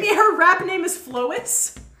right. her rap name is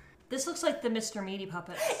Flois? This looks like the Mr. Meaty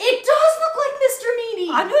puppet. It does look like Mr. Meaty!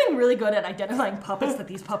 I'm doing really good at identifying puppets that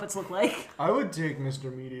these puppets look like. I would take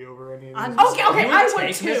Mr. Meaty over any of these. Okay, You would I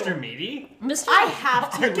would take too. Mr. Meaty? Mr. I have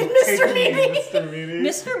I taken would take Mr. Meaty! Mr. Meaty.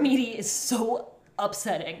 Mr. Meaty is so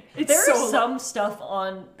upsetting. It's There so- is some stuff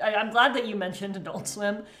on. I'm glad that you mentioned Adult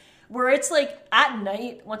Swim, where it's like at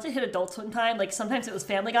night. Once it hit Adult Swim time, like sometimes it was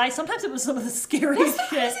Family Guy, sometimes it was some of the scariest That's the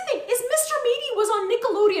shit. crazy thing, is Mr. Meaty was on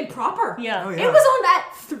Nickelodeon proper. Yeah. Oh, yeah. It was on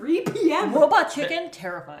at 3 p.m. Robot Chicken,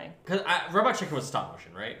 terrifying. Because Robot Chicken was stop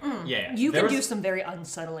motion, right? Yeah. You There can do was- some very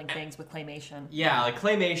unsettling things with claymation. Yeah, like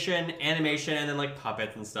claymation, animation, and then like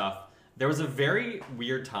puppets and stuff. There was a very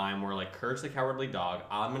weird time where like Courage the Cowardly Dog,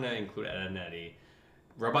 I'm gonna include Ed and Eddie,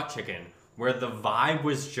 Robot Chicken, where the vibe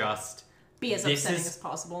was just Be as this upsetting is- as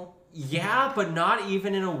possible. yeah, but not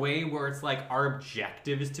even in a way where it's like our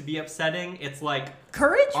objective is to be upsetting. It's like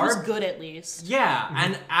Courage was Our- good at least. yeah,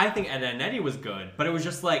 and I think Ed and Eddie was good, but it was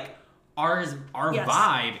just like our Yes.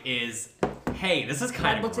 vibe is, hey, this is kind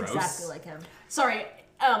That of looks gross. exactly like him. Sorry,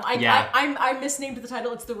 Yeah. I misnamed the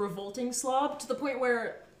title. It's The Revolting Slob, to the point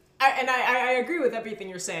where... I agree with everything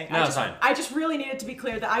you're saying. No, it's fine. I just really needed to be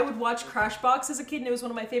clear that I would watch Crashbox as a kid, and it was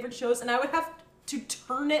one of my favorite shows, and I would have to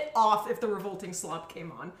turn it off if The Revolting Slob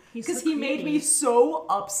came on. He's Because so he made me creepy. so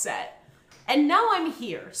upset. And now I'm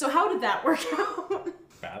here. So how did that work out?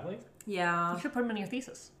 Badly? Yeah. You should put him in your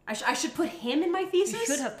thesis. I should put him in my thesis? You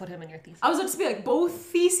should have put him in your thesis. I was about to be like, both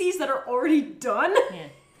theses that are already done? Yeah.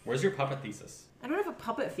 Where's your puppet thesis? I don't have a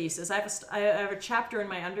puppet thesis. I have a chapter in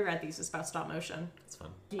my undergrad thesis about stop motion. It's fun.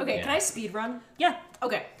 Okay, Yeah. can I speed run? Yeah.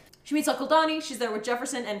 Okay. She meets Uncle Donnie. She's there with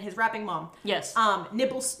Jefferson and his rapping mom. Yes.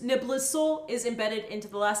 Nibble's soul is embedded into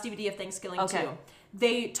the last DVD of Thankskilling Okay. 2.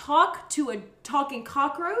 They talk to a talking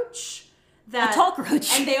cockroach. That, A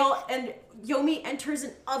cockroach? And Yomi enters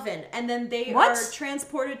an oven, and then they What? are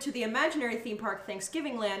transported to the imaginary theme park,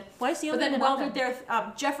 Thanksgiving Land. Why is the But oven then an while oven? they're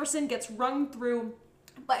there, Jefferson gets rung through.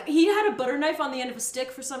 But he had a butter knife on the end of a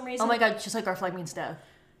stick for some reason. Oh my god, just like our flag means death.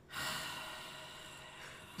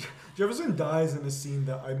 Jefferson dies in a scene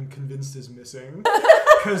that I'm convinced is missing.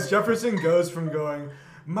 Because Jefferson goes from going,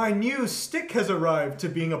 my new stick has arrived, to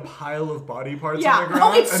being a pile of body parts Yeah. on the ground.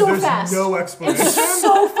 Oh, it's and so there's fast. no explanation. It's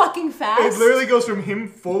so fucking fast. It literally goes from him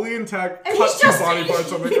fully intact, And cut he's to just- body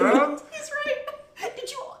parts on the ground. He's right.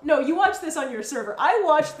 Did you? No, you watched this on your server. I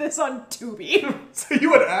watched this on Tubi. So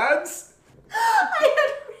you had ads? I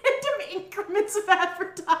had random increments of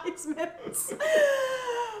advertisements.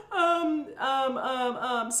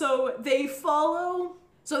 So they follow.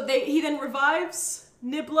 He then revives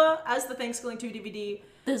Nibla as the Thanksgiving 2 DVD,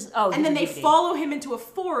 and then they follow him into a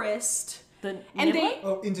forest. The And nibbler?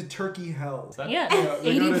 Oh, into Turkey Hell. Is that- Yeah, Yeah,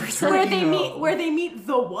 they go to 80%. where Turkey they meet Hell. where they meet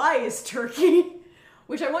the wise turkey,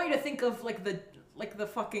 which I want you to think of like the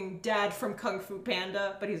fucking dad from Kung Fu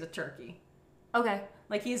Panda, but he's a turkey. Okay.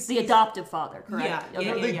 Like he's The adoptive father, correct? Yeah, Okay.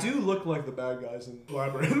 yeah. They do look like the bad guys in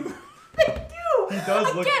Labyrinth. They do. He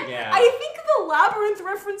does look- Again, Yeah. I think the labyrinth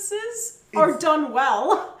references are done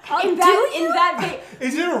well. In do that they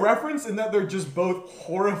Is it a reference in that they're just both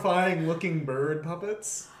horrifying looking bird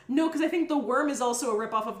puppets? no, because I think the worm is also a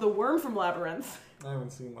ripoff of the worm from Labyrinth. I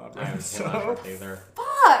haven't seen I haven't Labyrinth, seen so... Labyrinth either.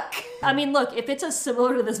 Fuck. I mean, look, if it's as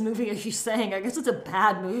similar to this movie as she's saying, I guess it's a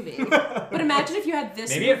bad movie. But imagine if you had this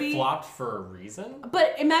Maybe movie. it flopped for a reason.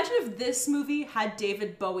 But imagine if this movie had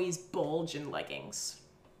David Bowie's bulge in leggings.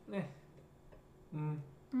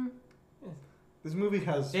 This movie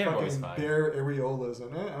has David Bowie's fucking fine. bare areolas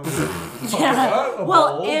in it. I was like, Yeah. a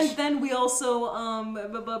Well, bulge? and then we also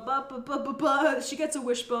she gets a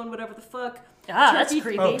wishbone, whatever the fuck. Ah, that's Turkey-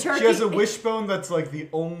 creepy. Oh, Turkey- she has a wishbone that's like the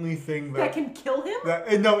only thing That that... can kill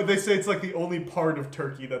him. no, they say it's like the only part of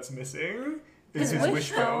turkey that's missing is his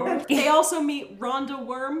wishbone. They also meet Rhonda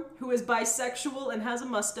Worm, who is bisexual and has a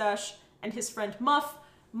mustache, and his friend Muff.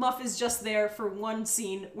 Muff is just there for one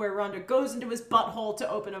scene where Rhonda goes into his butthole to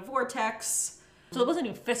open a vortex. So it wasn't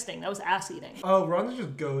even fisting, that was ass eating. Oh, Rhonda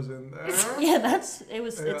just goes in there. Yeah, it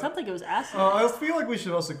Yeah. sounds like it was ass eating. I feel like we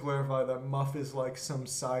should also clarify that Muff is like some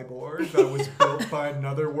cyborg that was built by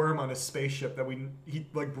another worm on a spaceship that he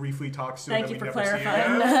like briefly talks to. Thank and you then for we never see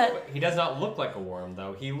clarifying again. that. He does not look like a worm,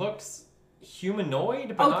 though. He looks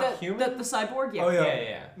humanoid, but not human. The cyborg, yeah. Oh yeah.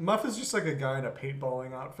 Yeah. Muff is just like a guy in a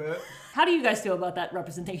paintballing outfit. How do you guys feel about that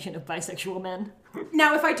representation of bisexual men?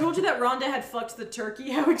 Now, if I told you that Rhonda had fucked the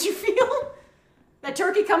turkey, how would you feel? That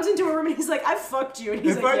turkey comes into a room and he's like, I fucked you. And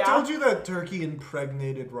he's If like, I told you that turkey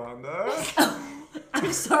impregnated Rhonda,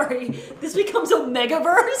 I'm sorry. This becomes a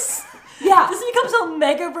megaverse? Yeah. This becomes a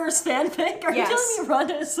megaverse fanfic? Are Yes. you telling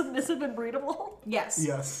me Rhonda is submissive and breedable? Yes.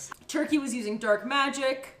 yes. Turkey was using dark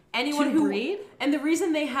magic. Anyone To who breed? And the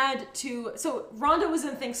reason they had to... So, Rhonda was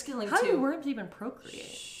in Thankskilling How too. do worms even procreate?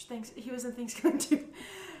 He was in Thanksgiving too.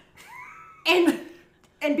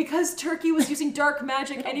 And because Turkey was using dark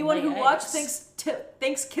magic, anyone who watched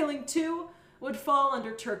Thankskilling 2 would fall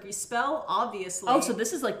under Turkey's spell, obviously. Oh, so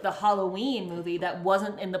this is like the Halloween movie that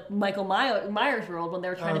wasn't in the Michael Myers world when they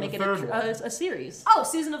were trying to make it a series. Oh,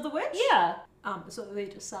 Season of the Witch? Yeah. So they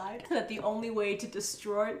decide that the only way to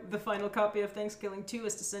destroy the final copy of Thankskilling 2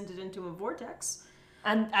 is to send it into a vortex.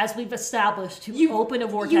 And as we've established, to open a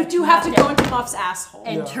vortex, You do have to go into Muff's asshole.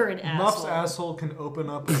 Enter an asshole. Muff's asshole can open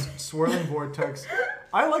up a swirling vortex.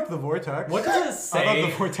 I like the vortex. What does it say? I thought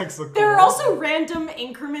the vortex looked There are cool. also random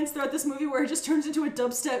increments throughout this movie where it just turns into a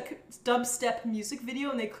dubstep music video,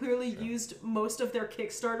 and they clearly used most of their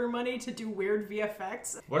Kickstarter money to do weird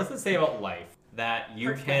VFX. What does it say about life? That you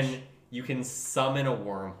Perfection. can summon a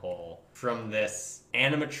wormhole from this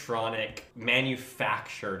animatronic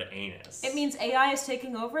manufactured anus. It means AI is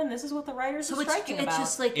taking over, and this is what the writers So are it's striking about.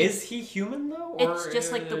 just like Is he human though? it's or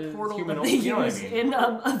just like the is portal human- that they you know what I use mean? in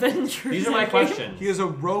Avengers. These are my Endgame. questions. He is a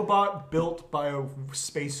robot built by a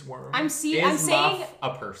space worm. I'm Is saying Muff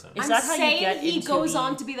a person? Is I'm that how you saying get he into goes the-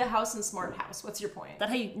 on to be the House and Smart House. What's your point? That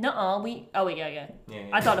how you? Oh wait, yeah. Yeah.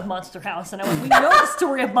 I thought of Monster House, and I went, we know the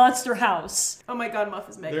story of Monster House. Oh my God, Muff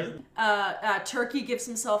is Megan. Turkey gives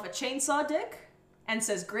himself a chainsaw dick and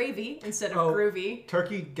says gravy instead of groovy,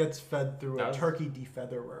 Turkey gets fed through a That was- turkey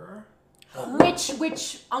defeatherer.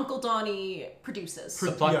 which Uncle Donnie produces.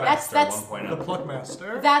 The Pluck Yeah. Master That's- 1.0. The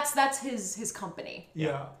Pluckmaster. That's his company.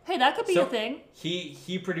 yeah. Hey, that could be So- a thing.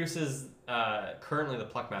 He produces currently the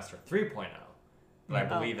Pluckmaster 3.0, but I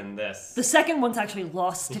believe in this. The second one's actually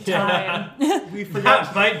lost to time. We forgot.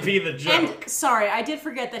 That might be the joke. And sorry, I did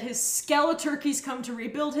forget that his skeleturkeys come to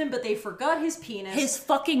rebuild him, but they forgot his penis. His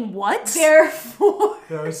fucking what? Therefore,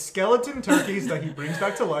 There are skeleton turkeys that he brings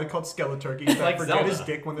back to life called skeleturkeys that Like forget Zelda. his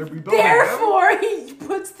dick when they're rebuilding him. therefore, he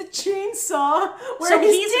puts the chainsaw where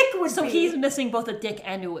his dick would so be. he's missing both a dick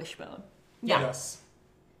and a wishbone. Yeah. Yes.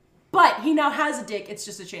 But he now has a dick. It's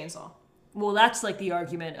just a chainsaw. Well, that's like the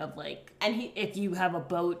argument of like, And he. if you have a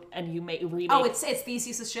boat and you remake. Oh, it's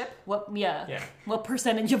Theseus' ship. what? Yeah. Yeah. What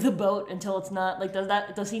percentage of the boat until it's not like?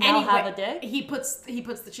 Does he now Anyway, have a dick? He puts the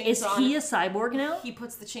chainsaw. Is on he it. a cyborg now? He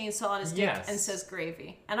puts the chainsaw on his dick Yes. and says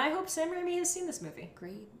gravy. And I hope Sam Raimi has seen this movie.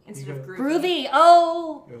 Great. Instead of groovy. Groovy.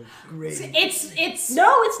 Oh. Great. It's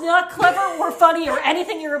No, it's not clever or funny or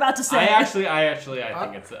anything you're about to say. I think it's. I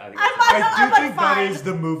think it's. I do think that fine. is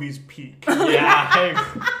the movie's peak. Yeah.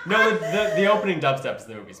 No, the opening dubstep is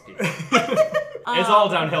the movie's peak. It's all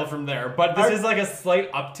downhill from there, but this is like a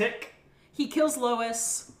slight uptick. He kills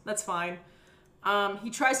Lois. That's fine. He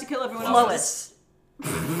tries to kill everyone else. Lois.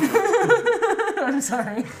 I'm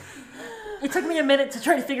sorry. It took me a minute to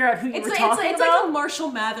try to figure out who you were talking It's about. like a Marshall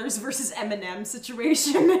Mathers versus Eminem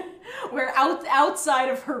situation, where outside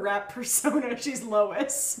of her rap persona, she's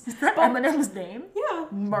Lois. Is that Eminem's name? Yeah.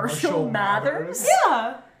 Marshall Mathers?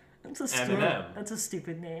 Yeah. That's a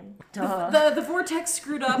stupid name. Duh. The vortex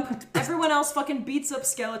screwed up. Everyone else fucking beats up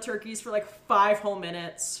skeleturkeys for like 5 whole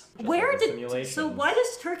minutes. Where did Simulations. so why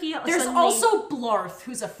does Turkey There's suddenly- also Blarth,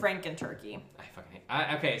 who's a Franken-turkey. I fucking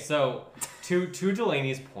hate. Okay, so to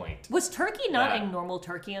Delaney's point. was Turkey not Yeah. a normal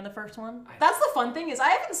turkey in the first one? That's the fun thing is I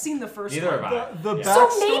haven't seen the first Neither one. have I. The Yeah. So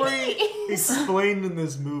backstory maybe- explained in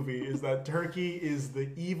this movie is that turkey is the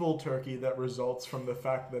evil turkey that results from the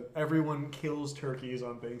fact that everyone kills turkeys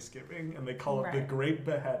on Thanksgiving, and they call it the Right. Great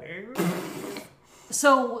Beheading.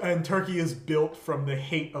 So And turkey is built from the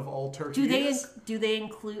hate of all turkeys. do they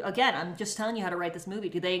include again? I'm just telling you how to write this movie.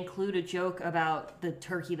 Do they include a joke about the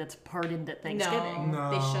turkey that's pardoned at Thanksgiving? No.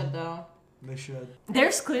 They should though. They should.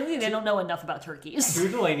 There's clearly they don't know enough about turkeys. To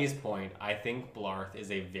Delaney's point, I think Blarth is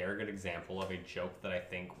a very good example of a joke that I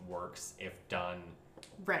think works if done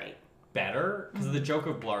Right. better. Because the joke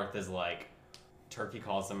of Blarth is like, Turkey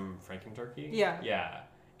calls him Franken Turkey. Yeah. Yeah.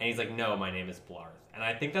 And he's like, no, my name is Blarth. And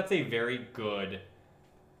I think that's a very good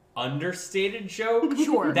understated joke.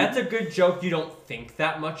 Sure. That's a good joke you don't think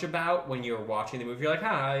that much about when you're watching the movie. You're like,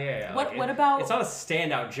 yeah. What Like, about- It's not a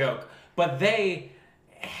standout joke. But they...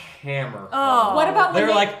 hammer. Oh. What about when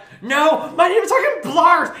They're like, no, my name is fucking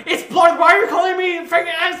Blarth. It's Blarth. Why are you calling me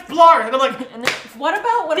freaking it's Blarth? And I'm like, And then what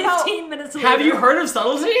about 15 minutes later. have you heard of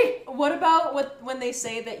subtlety? What about when they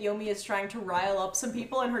say that Yomi is trying to rile up some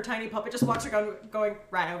people and her tiny puppet just walks her going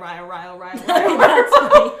rile. That's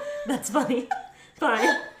funny. That's funny.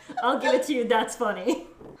 Fine. I'll give it to you. That's funny.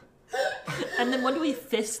 And then when do we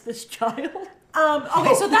fist this child?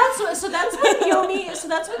 Okay, so that's when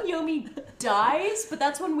Yomi dies, but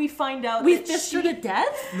that's when we find out We that fist her to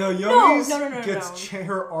death? No, Yomi's no. gets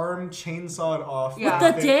her arm chainsawed off Yeah.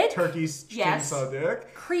 With with the dick? Turkey's Yes. chainsaw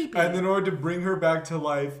dick. Creepy. And in order to bring her back to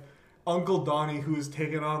life, Uncle Donnie, who's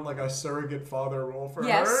taken on like a surrogate father role for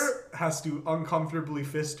Yes. her, has to uncomfortably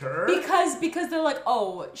fist her. because they're like,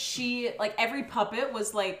 oh, she like every puppet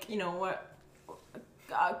was like, you know what,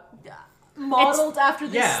 modeled after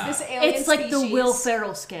this alien It's like the species. Will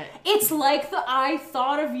Ferrell skit. It's like the I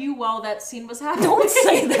thought of you while that scene was happening. Don't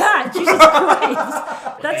say that! Jesus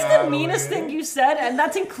Christ! That's Yeah, the meanest really. thing you said, and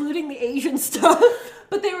that's including the Asian stuff.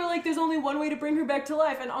 But they were like, there's only one way to bring her back to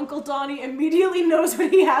life, and Uncle Donnie immediately knows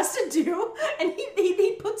what he has to do, and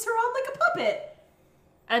he puts her on like a puppet.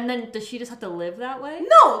 And then does she just have to live that way?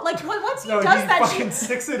 No, like once he no, does he that, fucking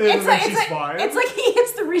sticks it in and then she's fine. It's like he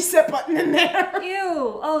hits the reset button in there.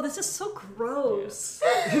 Ew! Oh, this is so gross.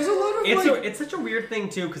 There's a lot of It's such a weird thing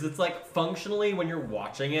too, because it's like functionally when you're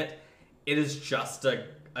watching it, it is just a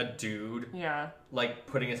dude Yeah. like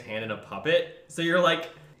putting his hand in a puppet. So you're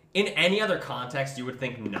like, in any other context, you would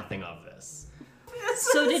think nothing of this.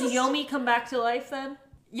 So did Yomi come back to life then?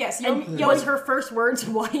 Yes, And Yomi, was her first words,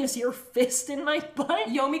 "Why is your fist in my butt?"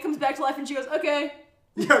 Yomi comes back to life and she goes, okay.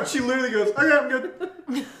 Yeah, she literally goes, okay, I'm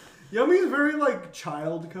good. Yumi's very like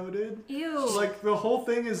child coded. Ew. Like the whole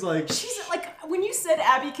thing is like She's like, when you said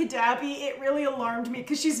Abby Cadabby, it really alarmed me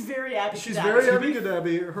because she's very Abby she's Cadabby. very Abby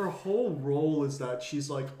Cadabby. Her whole role is that she's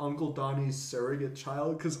like Uncle Donnie's surrogate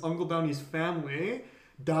child because Uncle Donnie's family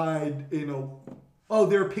died in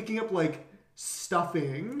they were picking up like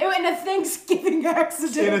stuffing In a Thanksgiving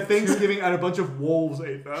accident. in a Thanksgiving and a bunch of wolves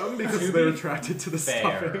ate them because they were attracted to the Fair.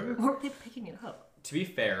 stuffing. Or were they picking it up? To be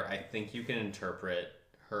fair, I think you can interpret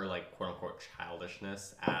her like quote unquote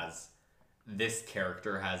childishness as this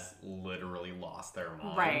character has literally lost their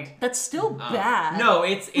mind. Right. That's still bad. No,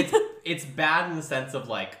 it's bad in the sense of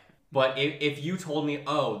like, but if you told me,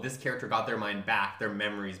 oh, this character got their mind back, their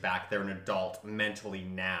memories back, they're an adult mentally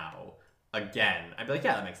now, again, I'd be like,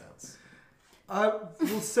 yeah, that makes sense. I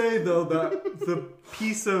will say though that the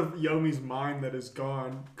piece of Yomi's mind that is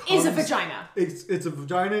gone Is a vagina. It's a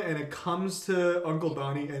vagina, and it comes to Uncle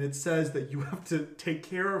Donnie, and it says that you have to take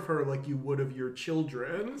care of her like you would of your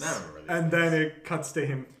children. I don't remember these And things. then it cuts to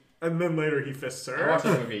him, and then later he fists I her. watched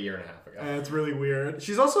this movie a year and a half ago. And it's really weird.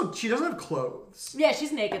 She doesn't have clothes. Yeah,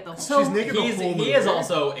 she's naked the whole So- She's naked the whole He movie. is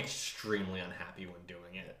also extremely unhappy when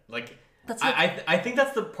doing it. Like, That's I think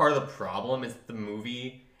that's the part of the problem is the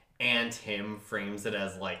movie and him frames it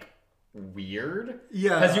as like weird.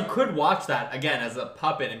 Yeah. Because you could watch that again as a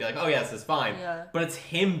puppet and be like, oh yeah, this is fine. Yeah. But it's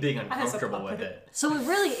him being uncomfortable with puppet. it. So it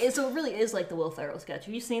really is like the Will Ferrell sketch.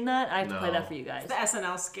 Have you seen that? I have to play No. that for you guys. The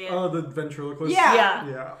SNL skit. Oh, the ventriloquist. Yeah. Yeah.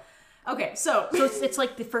 Yeah. Okay, so So it's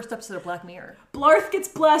like the first episode of Black Mirror. Blarth gets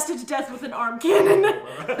blasted to death with an arm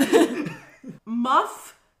cannon.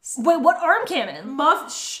 Muff Wait, what arm cannon?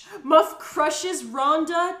 Muff crushes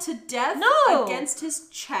Rhonda to death No. against his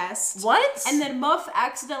chest. What? And then Muff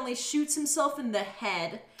accidentally shoots himself in the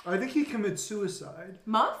head. I think he commits suicide.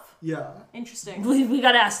 Muff? Yeah. Interesting. we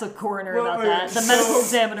gotta ask the coroner Well, about okay, that. The so- medical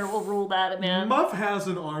examiner will rule that, man. Muff has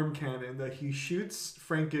an arm cannon that he shoots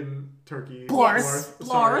Franken Turkey. Blarth.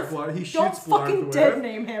 Blarth. He Don't shoots Blarth fucking with. dead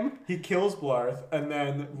name him. He kills Blarth, and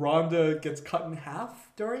then Rhonda gets cut in half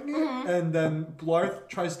during it, and then Blarth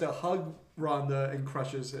tries to hug Rhonda and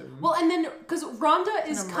crushes him. Well, and then, because Rhonda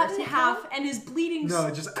is a cut in mercy half and is bleeding. No,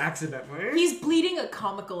 just accidentally. He's bleeding a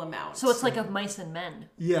comical amount. So it's like of mice and men.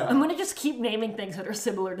 Yeah. I'm gonna just keep naming things that are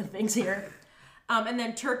similar to things here. And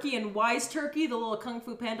then Turkey and Wise Turkey, the little Kung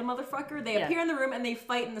Fu Panda motherfucker, they Yeah. appear in the room and they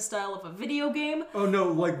fight in the style of a video game. Oh no,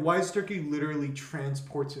 like Wise Turkey literally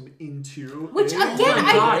transports him into Which, a- again, Oh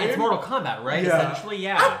my god, I- it's Mortal Kombat, right? Yeah. Essentially,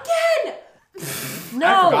 yeah. Again! No.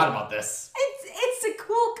 I forgot about this. It's a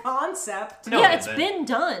cool concept. No, yeah, it it's isn't. been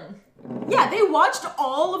done. Yeah, they watched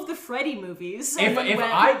all of the Freddy movies. And then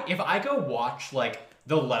went, If I go watch like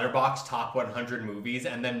the Letterboxd top 100 movies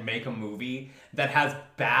and then make a movie that has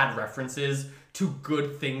bad references to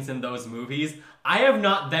good things in those movies, I have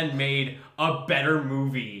not then made a better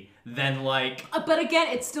movie than like. But again,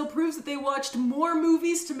 it still proves that they watched more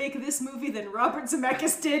movies to make this movie than Robert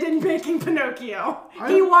Zemeckis did in making Pinocchio.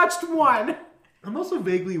 He watched one. I'm also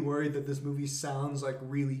vaguely worried that this movie sounds like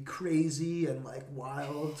really crazy and like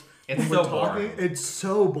wild. It's when we're so talking. boring. It's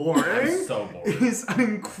so boring. I'm so bored. It's an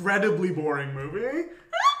incredibly boring movie.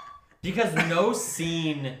 Because no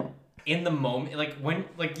scene in the moment,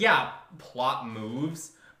 plot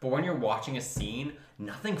moves, but when you're watching a scene,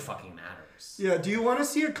 nothing fucking matters. Yeah, do you want to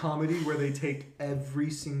see a comedy where they take every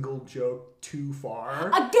single joke too far?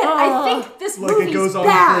 Again, I think this Like movie's it goes on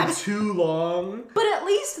bad. for too long. But at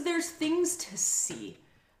least there's things to see.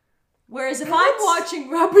 Whereas if I'm watching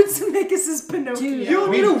Robert Zemeckis' Pinocchio... Dude. You don't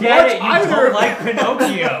We need to get watch it, you either. don't like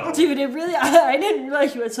Pinocchio. Dude, it really, I didn't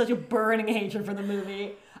realize you had such a burning hatred for the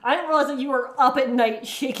movie. I didn't realize that you were up at night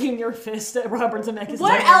shaking your fist at Robert Zemeckis.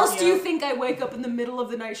 What else do you think I wake up in the middle of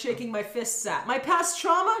the night shaking my fists at? My past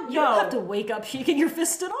trauma? You don't have to wake up shaking your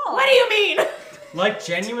fist at all. What do you mean? Like,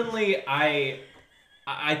 genuinely, I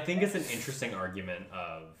think it's an interesting argument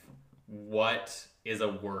of what is a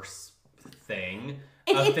worse thing.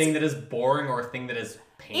 A thing that is boring or a thing that is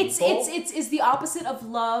painful. It's the opposite of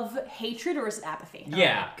love, hatred, or is it apathy?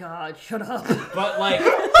 Yeah. God, shut up. But, like...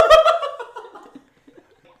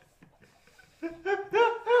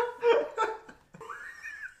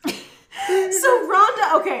 So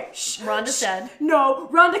Rhonda, okay. Rhonda's dead. No,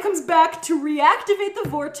 Rhonda comes back to reactivate the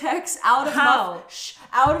vortex out of How?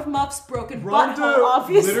 out of Muff's broken Rhonda butthole,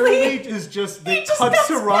 obviously. literally is just, it just cuts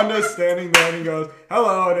to comes Rhonda standing there and he goes,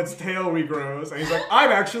 hello, and its tail regrows. And he's like,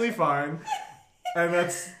 I'm actually fine. And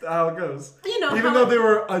that's how it goes. You know Even how- though they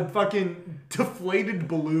were a fucking deflated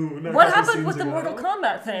balloon. a What couple happened scenes with the ago. Mortal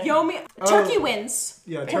Kombat thing? Yomi, Turkey wins.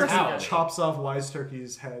 Yeah, course Turkey he did. chops off Wise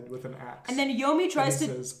Turkey's head with an axe. And then Yomi and tries he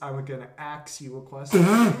to. says, I'm gonna axe you a question.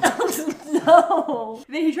 No.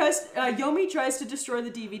 Then he tries. Yomi tries to destroy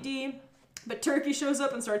the DVD, but Turkey shows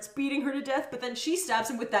up and starts beating her to death. But then she stabs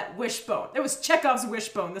him with that wishbone. It was Chekhov's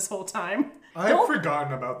wishbone this whole time. I've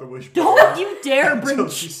forgotten about the wishbone. Don't you dare bring Until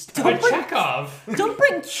she But Chekhov. don't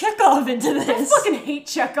bring Chekhov into I this. fucking hate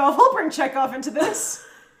Chekhov. I'll bring Chekhov into this.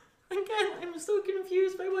 Again, I'm so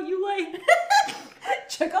confused by what you like.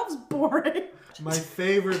 Chekhov's boring. My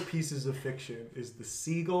favorite pieces of fiction is The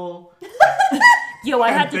Seagull Yo, I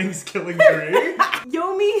and had to. Thankskilling 3.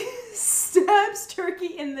 Yomi stabs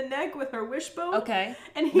Turkey in the neck with her wishbone. Okay.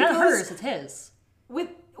 And he Not goes hers, it's his. with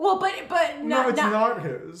but No, not, it's not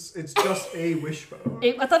his. It's just a wishbone.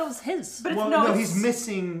 I thought it was his. But Well, no, no, it's- he's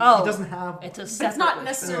missing. Oh. He doesn't have. It's a But separate it's not wishbone.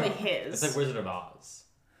 necessarily It's his. like Wizard of Oz.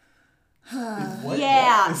 What?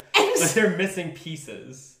 Yeah. And Like they're missing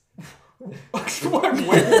pieces. Wait, what?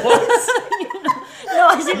 No,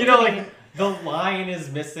 I see You know, like, the lion is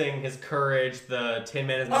missing his courage, the Tin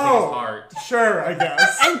Man is missing his heart. Sure, I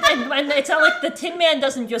guess. and it's not like the Tin Man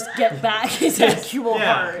doesn't just get back his actual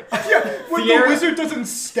Yeah. heart. Yeah, when Fiero- the wizard doesn't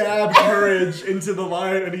stab courage into the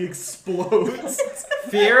lion and he explodes.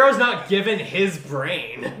 Fiero's not given his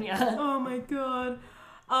brain. Yeah. oh my god.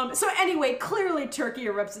 So anyway, clearly Turkey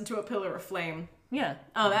erupts into a pillar of flame. Yeah.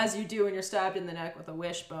 As you do when you're stabbed in the neck with a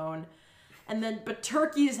wishbone. And then, but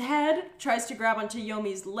Turkey's head tries to grab onto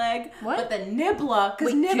Yomi's leg. What? But then Nibla,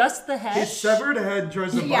 because Wait, just the head? His severed head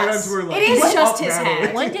tries to bite Yes, onto her leg. it is He's just up his battling.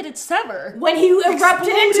 head. When did it sever? when he erupted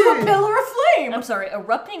into a Exploded. pillar of flame. I'm sorry,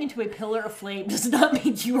 erupting into a pillar of flame does not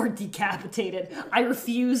mean you are decapitated. I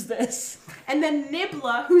refuse this. And then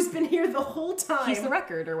Nibla, who's been here the whole time. He's the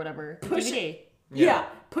record or whatever. The Push DVD. Yeah,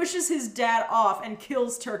 pushes his dad off and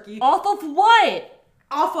kills Turkey Off of what?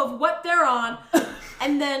 off of what they're on.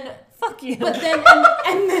 And then Fuck you. But then,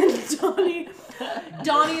 and then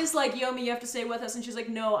Donnie is like, Yomi, you have to stay with us. And she's like,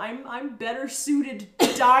 no, I'm better suited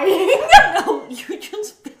dying. No, you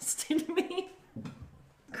just fisted me.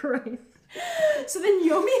 Christ. So then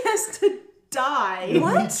Yomi has to die.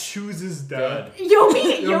 He chooses death. Good.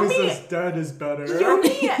 Yomi says dead is better.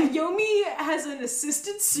 Yomi has an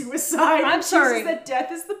assisted suicide. I'm and sorry. chooses that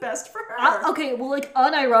death is the best for her. Okay, well, like,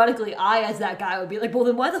 unironically, I, as that guy, would be like, well,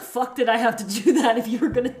 then why the fuck did I have to do that if you were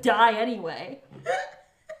gonna die anyway?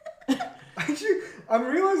 Actually, I'm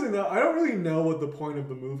realizing that I don't really know what the point of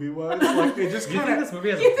the movie was. Like, it just Do you kind think of. this movie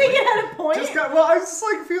has You a think point? it had a point? Well, I just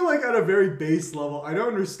like feel like at a very base level, I don't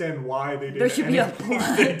understand why they did There should be a anything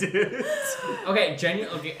plot. they did. Okay,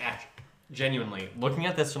 genuinely, looking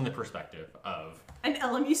at this from the perspective of An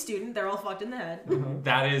LMU student, they're all fucked in the head.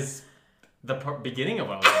 that is the beginning of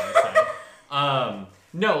what I was going to say.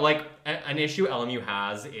 No, like, an issue LMU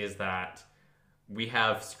has is that we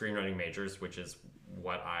have screenwriting majors, which is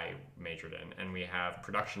what I majored in, and we have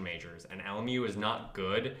production majors, and LMU is not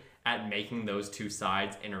good at making those two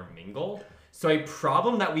sides intermingle. So a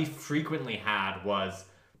problem that we frequently had was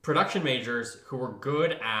production majors who were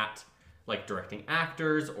good at like directing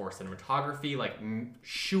actors or cinematography, like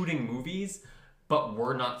shooting movies, but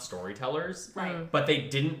were not storytellers. Right. But they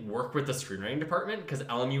didn't work with the screenwriting department because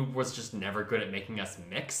LMU was just never good at making us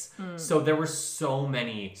mix. So there were so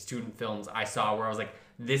many student films I saw where I was like,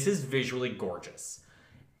 this is visually gorgeous.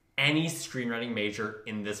 Any screenwriting major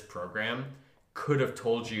in this program could have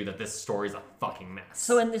told you that this story's a fucking mess.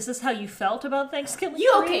 So, and is this how you felt about Thanksgiving?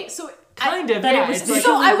 Okay, so Kind of, That yeah. it was It's like,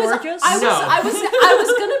 visually I was, gorgeous? I was, No. I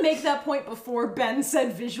was gonna make that point before Ben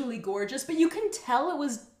said visually gorgeous, but you can tell it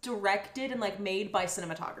was directed and like made by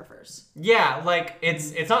cinematographers. yeah, like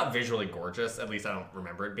it's not visually gorgeous. At least I don't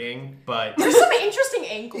remember it being. But There's some interesting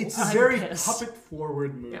angles. It's a I'm very pissed.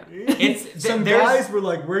 puppet-forward movie. it's Some there's- guys were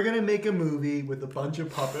like, we're gonna make a movie with a bunch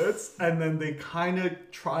of puppets, and then they kind of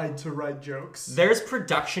tried to write jokes. There's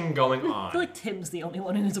production going on. I feel like Tim's the only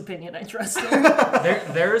one in his opinion I trust in.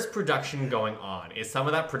 There is production going on. Is some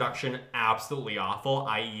of that production absolutely awful,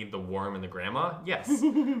 i.e. the worm and the grandma? Yes.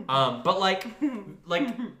 But like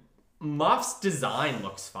Muff's design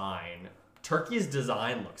looks fine. Turkey's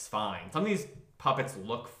design looks fine. Some of these puppets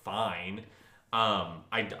look fine. I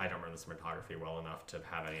don't remember the cinematography well enough to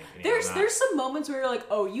have any opinion on that. There's some moments where you're like,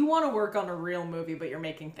 oh, you want to work on a real movie, but you're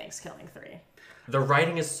making Thankskilling 3. The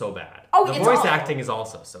writing is so bad. Oh, the it's voice awful. acting is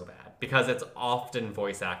also so bad because it's often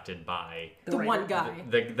voice acted by The Right. one guy.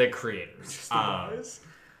 the creators. The guys.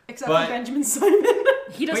 Except but- for Benjamin Simon.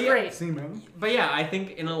 He does But yeah, great. Seaman. But yeah, I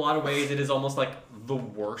think in a lot of ways it is almost like the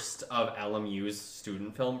worst of LMU's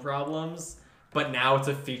student film problems. But now it's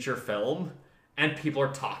a feature film, and people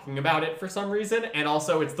are talking about it for some reason, and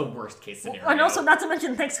also it's the worst case scenario. And also, not to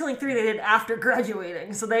mention Thanksgiving 3 they did after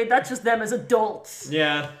graduating, so that's just them as adults.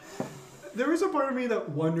 Yeah. There is a part of me that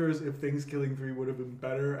wonders if Thankskilling 3 would have been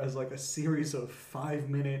better as like a series of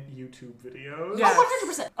 5-minute YouTube videos. Yeah. Oh,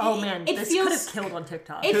 100%. Oh man, it this feels, could have killed on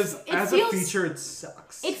TikTok. Because it as feels- a feature, it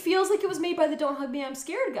sucks. It feels like it was made by the Don't Hug Me, I'm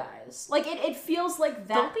Scared guys. Like, it feels like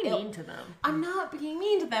that. Don't be mean to them. I'm not being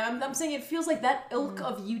mean to them. I'm saying it feels like that ilk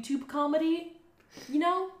of YouTube comedy, you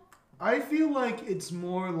know? I feel like it's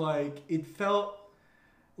more like it felt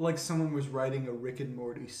like someone was writing a Rick and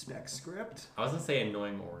Morty spec script. I was gonna say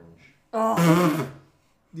Annoying Orange. Oh,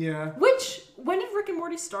 Yeah. When did Rick and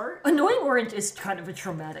Morty start? Annoying Orange is kind of a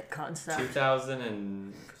traumatic concept.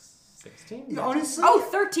 2016? Honestly, Oh,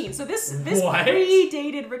 13. So this What?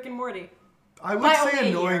 predated Rick and Morty. I would by say only a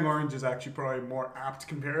Annoying year. Orange is actually probably a more apt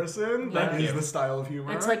comparison. That Yeah. is the style of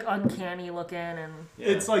humor. It's like uncanny looking and Yeah.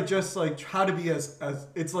 It's like just like how to be as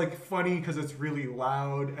it's like funny because it's really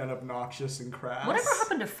loud and obnoxious and crass. whatever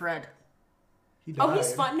happened to Fred? He died. Oh,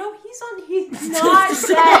 he's fun. No, he's not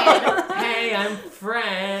dead. Hey, I'm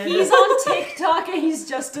Fred. He's on TikTok and he's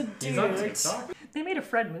just a dude. He's on TikTok. They made a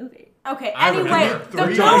Fred movie. Okay, I anyway, remember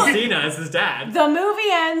three John movies. Cena as his dad. the movie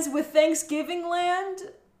ends with Thanksgiving Land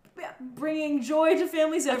bringing joy to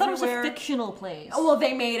families I thought it was a everywhere. fictional place. Oh, well,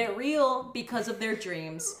 they made it real because of their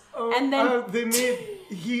dreams. Oh, and then they made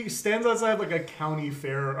he stands outside like a county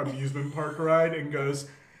fair amusement park ride and goes,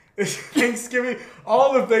 Thanksgiving,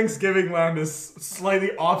 all of Thanksgiving Land is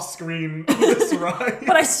slightly off screen of this ride.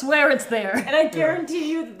 But I swear it's there. and I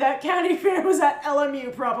guarantee you that county fair was at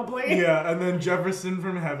LMU probably. Yeah, and then Jefferson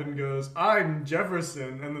from heaven goes, I'm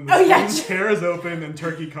Jefferson, and then the Oh, yeah. chair is open and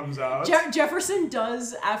turkey comes out. Jefferson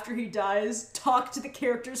does, after he dies, talk to the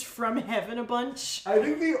characters from heaven a bunch. I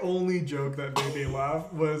think the only joke that made me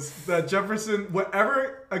laugh was that Jefferson,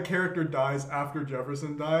 whenever a character dies after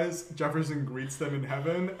Jefferson dies, Jefferson greets them in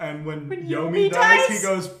heaven, and when Yomi dies, he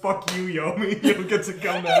goes, fuck you, Yomi, you don't get to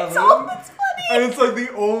come to heaven. It's funny. And it's like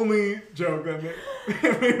the only joke that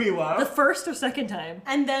made me The laugh. first or second time.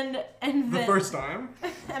 And then The first time.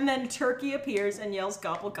 and then Turkey appears and yells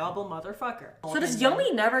gobble gobble motherfucker. So does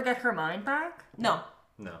Yomi never get her mind back? No.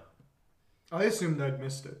 No. I assumed I'd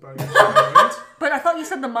missed it by the But I thought you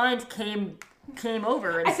said the mind came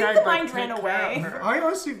over and I think said, the like, mind take ran care away. of her. I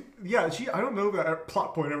honestly, yeah, I don't know if that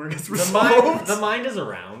plot point ever gets The resolved. mind is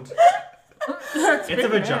around. It's It's a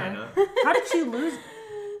been vagina. there. How did she lose?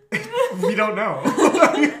 We don't know.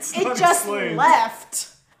 It's It not just explained. left.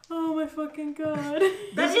 Oh my fucking god.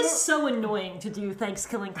 That is so annoying to do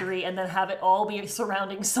Thanksgiving 3 and then have it all be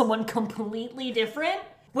surrounding someone completely different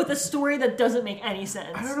with a story that doesn't make any sense.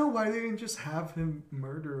 I don't know why they didn't just have him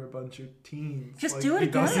murder a bunch of teens. Just like do it he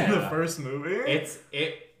does in again. the first movie.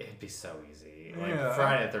 It'd be so easy. movie. Like Yeah.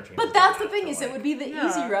 Friday the 13th. But that's the thing is, it would be the Yeah.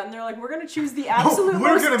 easy route, and they're like, we're gonna choose the absolute We're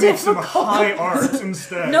most gonna make some difficult. high art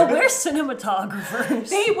instead. No, we're cinematographers.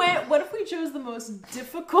 They went, what if we chose the most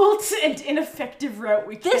difficult and ineffective route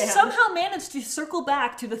we can? This somehow managed to circle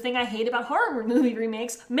back to the thing I hate about horror movie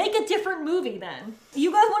remakes. Make a different movie then.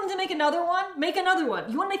 You guys wanted to make another one? Make another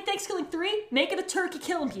one. You want to make Thankskilling 3? Make it a turkey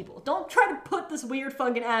killing people. Don't try to put this weird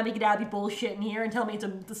fucking abby-dabby bullshit in here and tell me it's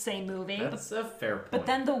the same movie. That's a fair point. But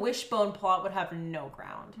then the wishbone plot would have no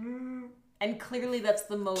ground. And clearly that's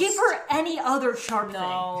the most... Give her any other sharp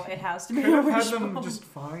No, it has to be Could a have had wishbone. them just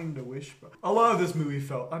find a wishbone. A lot of this movie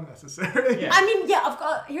felt unnecessary. Yeah. I mean, yeah, of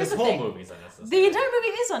course, here's this the whole thing. movie's unnecessary. The entire movie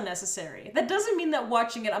is unnecessary. That doesn't mean that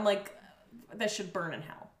watching it, I'm like, that should burn in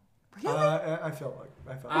hell. I felt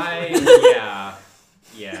like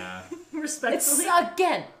Yeah. It's,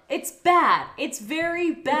 again, it's bad. It's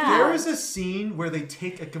very bad. There is a scene where they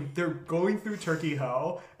take they're going through Turkey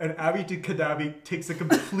Hell, and Abby Kadabi takes a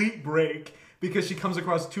complete break because she comes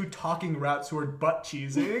across two talking rats who are butt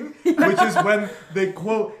cheesing, which is when they,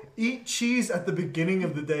 quote, eat cheese at the beginning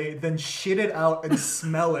of the day, then shit it out and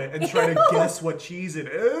smell it and try to guess what cheese it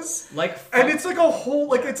is. And it's like a whole,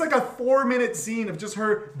 like, it's like a 4-minute scene of just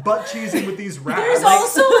her butt cheesing with these rats. There's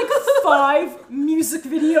also like 5 music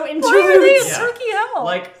video Why are interludes. they in Yeah. Turkey Hell?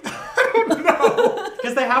 Like, I don't know.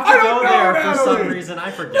 because they have to I go don't know, there for some Natalie. reason.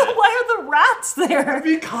 I forget. Why are the rats there?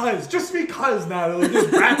 Just because, Natalie.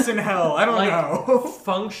 There's rats in hell. I don't know.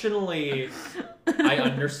 Functionally, I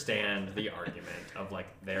understand the argument of like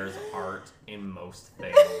there's art in most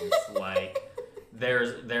things. Like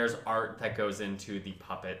there's art that goes into the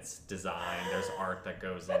puppet's design. There's art that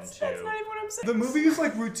goes That's into not even what I'm saying. The movie is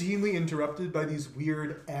like routinely interrupted by these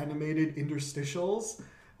weird animated interstitials.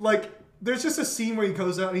 Like, there's just a scene where he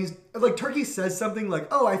goes out and he's like, Turkey says something like,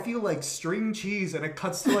 "Oh, I feel like string cheese," and it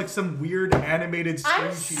cuts to like some weird animated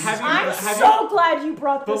string cheese. I'm so glad you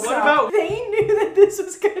brought this But what up. about- They knew that this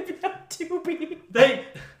was going to be on Tubi. they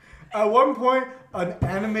At one point, an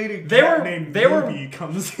animated They cat were- named they were- Ruby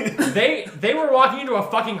comes in. they were walking into a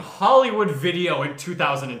fucking Hollywood video in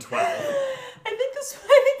 2012. I think this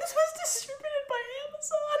was distributed by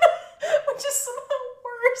Amazon, which is somehow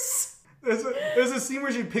worse. There's a scene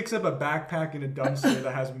where she picks up a backpack in a dumpster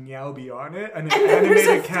that has Meowbee on it, and an And then there's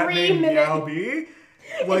animated a cat named 3-minute Meowbee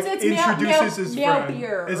like It's Meow- introduces Meow- his Meow friend.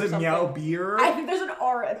 Beer Is or it something. Meow Beer? I think there's an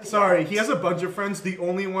R at the Sorry, end. he has a bunch of friends. The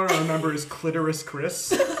only one I remember is Clitoris Chris.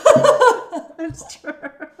 That's true.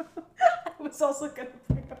 I was also going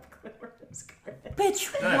to bring up Clitoris Chris.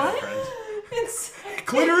 Bitch, I have a what? friend. It's,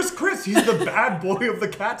 Clitoris Chris, he's the bad boy of the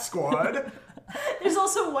cat squad. there's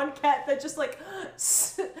also one cat that just like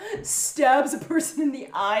stabs a person in the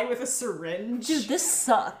eye with a syringe. Dude, this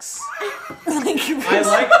sucks.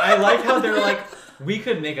 I like how they're like, we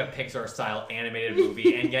could make a Pixar style animated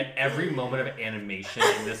movie, and yet every moment of animation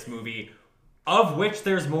in this movie, of which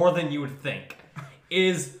there's more than you would think,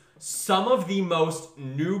 is some of the most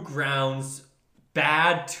Newgrounds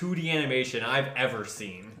bad 2D animation I've ever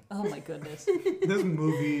seen. Oh my goodness. This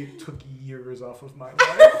movie took years off of my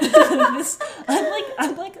life.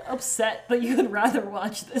 I'm like upset that you would rather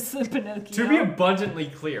watch this than Pinocchio. To be abundantly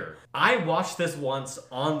clear, I watched this once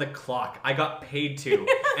on the clock. I got paid to.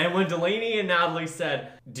 And when Delaney and Natalie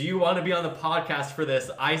said, "Do you want to be on the podcast for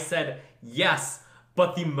this?" I said, "Yes,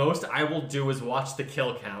 but the most I will do is watch the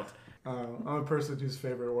kill count." I'm a person whose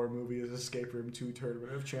favorite horror movie is Escape Room 2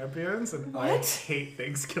 Tournament of Champions, and I What? hate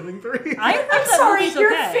Thanksgiving 3. I heard that Sorry, movie's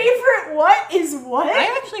your okay. favorite what is what?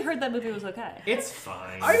 I actually heard that movie was okay. It's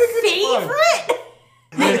fine. I think it's fun.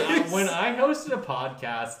 favorite? When I hosted a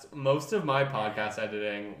podcast, most of my podcast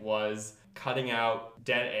editing was cutting out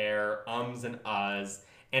dead air, ums and uhs,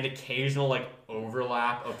 and occasional like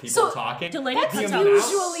overlap of people So, talking. Delaney That's cuts out.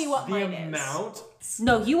 usually what the mine is. amount.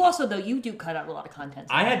 No, you also though you do cut out a lot of content.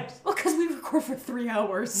 I had Well, because we record for 3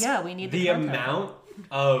 hours. Yeah, we need the the content. amount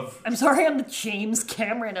of I'm sorry, I'm the James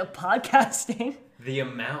Cameron of podcasting. the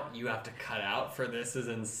amount you have to cut out for this is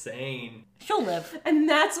insane. She'll live. And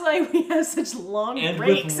that's why we have such long And with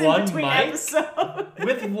breaks in one between mic? episodes.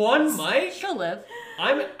 With one mic, She'll live.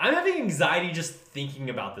 I'm having anxiety just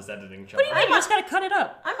thinking about this editing job. I just gotta cut it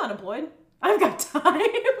up. I'm unemployed. I've got time.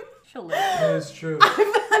 She'll live. That is true.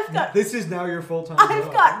 I've got This is now your full-time I've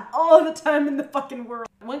job. got all the time in the fucking world.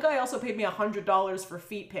 One guy also paid me $100 for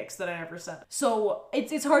feet pics that I never sent. So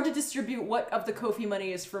it's hard to distribute what of the Ko-fi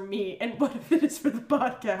money is for me and what of it is for the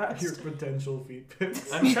podcast. Your potential feet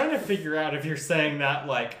pics. I'm trying to figure out if you're saying that,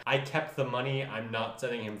 like, I kept the money, I'm not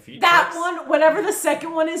sending him feet That pics. one, whatever the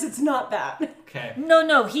second one is, it's not that. Okay.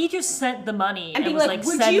 No, he just sent the money and being was like, like,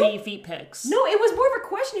 "Would send you?" me feet pics. No, it was more of a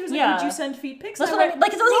question. He was like, Yeah. would you send feet pics? That's And what I I went,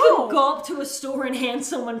 like. It's not like you "No." can go up to a store and hand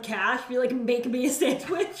someone cash, be like, make me a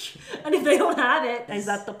sandwich, and if they don't have it, is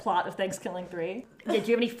that the plot of Thankskilling 3? Yeah, do you have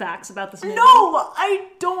any facts about this movie? No, I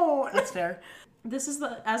don't. That's fair. This is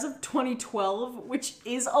as of 2012, which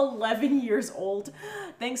is 11 years old.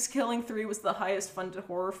 Thankskilling 3 was the highest funded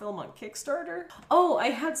horror film on Kickstarter. Oh, I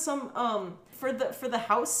had some for the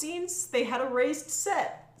house scenes, they had a raised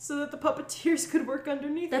set so that the puppeteers could work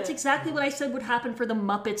underneath That's it. exactly what I said would happen for the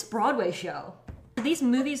Muppets Broadway show. Did these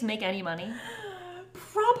movies make any money?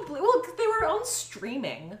 Probably. Well, they were on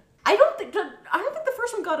streaming. I don't think the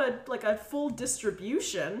first one got a full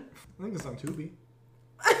distribution. I think it's on Tubi.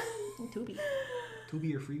 Tubi.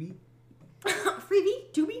 Tubi or Freebie?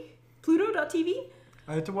 Freebie? Tubi? Pluto.tv?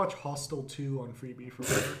 I had to watch Hostel 2 on Freebie for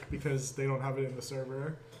work because they don't have it in the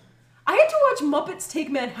server. I had to watch Muppets Take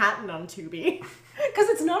Manhattan on Tubi. Because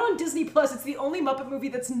it's not on Disney Plus. It's the only Muppet movie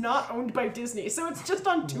that's not owned by Disney. So it's just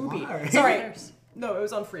on Tubi. Why? Sorry. No, it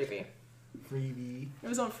was on Freebie. Freebie. It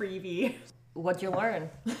was on Freebie. What'd you learn?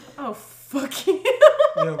 Oh, fuck you.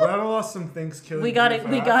 Yeah, rattle off some Thanksgiving. We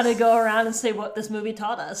gotta go around and say what this movie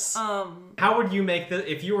taught us. How would you make this,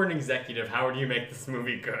 if you were an executive, how would you make this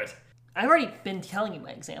movie good? I've already been telling you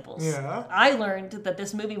my examples. Yeah. I learned that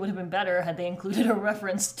this movie would have been better had they included a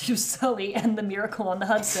reference to Sully and the Miracle on the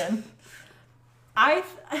Hudson.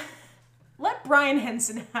 Let Brian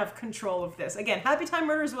Henson have control of this. Again, Happy Time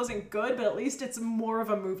Murders wasn't good, but at least it's more of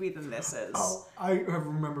a movie than this is. Oh, I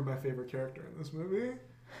remember my favorite character in this movie.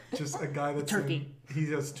 Just a guy that's Turkey. he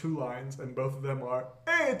has 2 lines, and both of them are,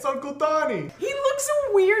 "Hey, it's Uncle Donnie." He looks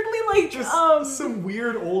weirdly like Just some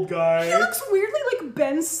weird old guy. He looks weirdly like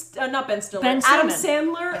not Ben Stiller. Ben Adam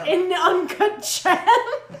Cinnamon. Sandler in Uncut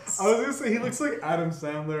Gems. I was gonna say he looks like Adam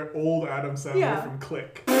Sandler, old Adam Sandler Yeah. from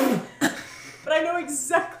Click. But I know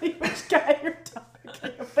exactly which guy you're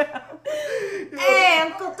talking about. Hey,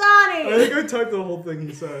 Uncle Donnie! I think I typed the whole thing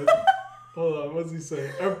he said. Hold on, what does he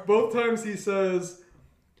say? Both times he says,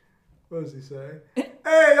 what does he say?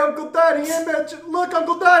 Hey, Uncle Donnie, look,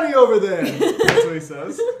 Uncle Donnie over there. That's what he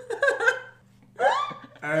says.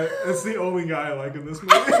 It's the only guy I like in this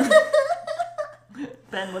movie.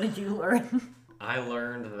 Ben, what did you learn? I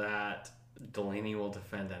learned that Delaney will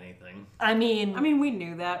defend anything. I mean, we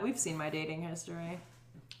knew that. We've seen my dating history.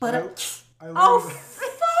 but I learned Oh,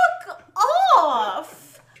 fuck off!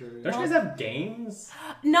 Don't you guys have games?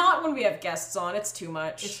 Not when we have guests on. It's too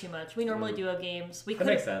much. it's too much. We normally do have games. That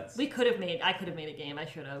makes sense. I could have made a game. I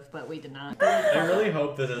should have, but we did not. I really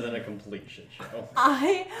hope this isn't a complete shit show.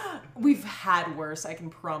 We've had worse, I can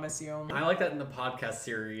promise you. I like that in the podcast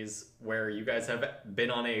series where you guys have been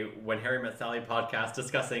on a When Harry Met Sally podcast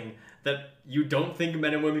discussing that you don't think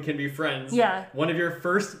men and women can be friends. Yeah. One of your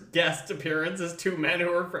first guest appearances, 2 men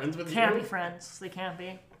who are friends with Can't you. be friends. They can't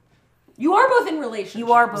be. You are both in relationships.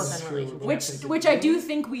 You are both That's in true. relationships. Which I do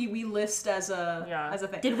think we list as a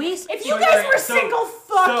thing. Did we? If you guys were single,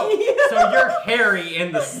 fuck you. So you're Harry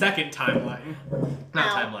in the second timeline. Not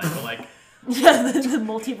Ow. timeline, but like, Yeah, the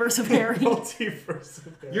multiverse of Harry. multiverse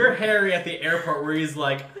of Harry. you're Harry at the airport where he's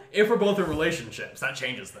like, if we're both in relationships, that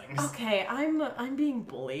changes things. Okay, I'm being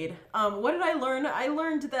bullied. What did I learn? I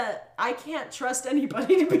learned that I can't trust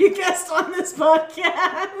anybody to be a guest on this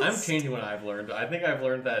podcast. I'm changing what I've learned. I think I've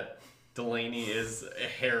learned that Delaney is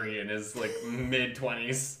Harry in his like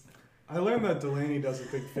mid-20s. I learned that Delaney doesn't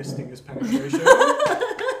think fisting is penetration.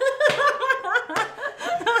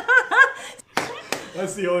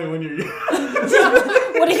 That's the only one you're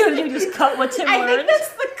What are you gonna do? Just cut what Tim I learned? think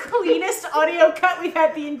that's the cleanest audio cut we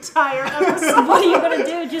had the entire episode. What are you gonna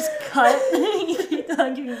do? Just cut? You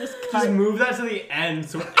can just cut. Just move that to the end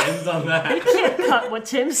so it ends on that. You can't cut what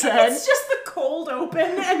Tim said. It's just the cold open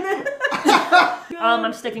and then...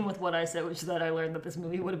 I'm sticking with what I said, which is that I learned that this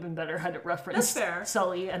movie would have been better had it referenced That's fair.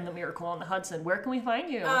 Sully and the Miracle on the Hudson. Where can we find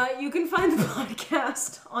you? You can find the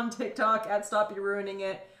podcast on TikTok at Stop You Ruining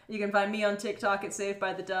It. You can find me on TikTok at Saved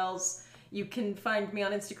by the Dells. You can find me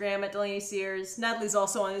on Instagram at Delaney Sears. Natalie's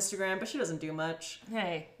also on Instagram, but she doesn't do much.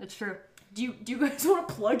 Hey, it's true. Do you guys want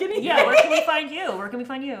to plug anything? Yeah, where can we find you? Where can we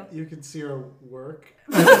find you? You can see our work.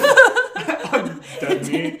 Dead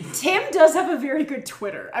meat. Tim does have a very good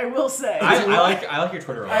Twitter, I will say. I like your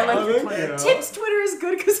Twitter a lot. I like Oh, your thank Twitter. you. Tim's Twitter is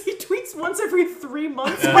good because he tweets once every 3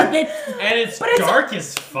 months, Yeah. but And it's But it's dark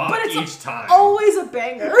as fuck but it's each time. always a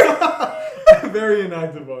banger. Very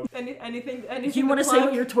inactive one. Anything Do you want to say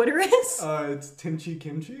what your Twitter is? It's Timchi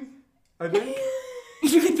Kimchi, I think.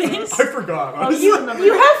 You think? I forgot. Oh, honestly. you remember.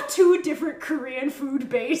 You have 2 different Korean food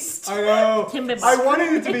based. I know. Kimbap. I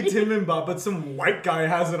wanted it to be Timbimba, but some white guy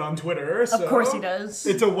has it on Twitter. So Of course he does.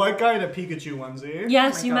 It's a white guy in a Pikachu onesie.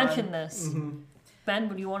 Yes, Oh my you God. mentioned this. Ben,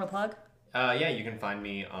 what do you want to plug? Yeah, you can find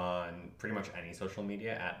me on pretty much any social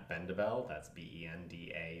media at Bendabelle. That's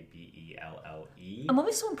BendaBelle. I'm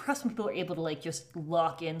always so impressed when people are able to like just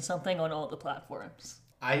lock in something on all the platforms.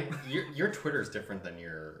 Your Twitter's different than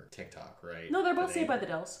your TikTok, right? No, they're both Saved by the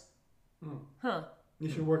Dells. Huh. You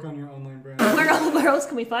should work on your online brand. Where else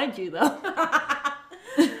can we find you though?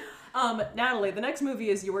 Natalie, the next movie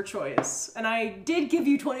is your choice. And I did give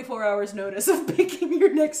you 24 hours notice of picking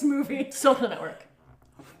your next movie. Social Network.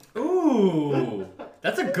 Ooh,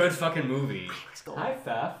 that's a good fucking movie. Hi,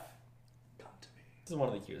 Fef. This is one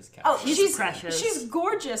of the cutest cats. Oh, She's precious. She's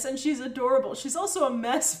gorgeous and she's adorable. She's also a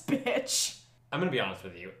mess bitch. I'm gonna be honest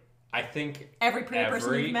with you. I think Every pretty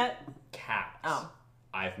person you've met. cat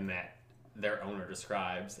I've met, their owner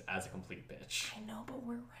describes as a complete bitch. I know, but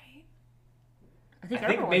we're right. I think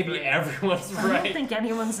everyone's maybe right. everyone's I don't right. think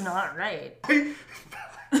anyone's not right.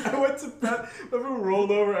 I went to bed, everyone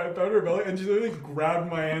rolled over at her belly, and she literally grabbed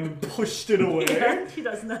my hand and pushed it away. Yeah, she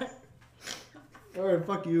does not. Alright,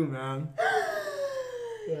 fuck you, man.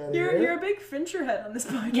 You're a big Fincher head on this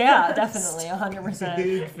podcast. Yeah, definitely, 100%.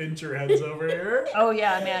 Big Fincher heads over here. Oh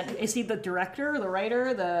yeah, man. Is he the director, the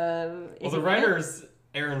writer, Well, the writer's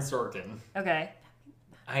Aaron Sorkin. Okay.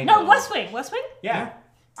 I know. No, West Wing. West Wing? Yeah.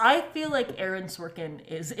 I feel like Aaron Sorkin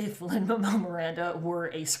is if Lin-Manuel Miranda were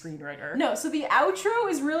a screenwriter. No, so the outro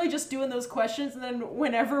is really just doing those questions, and then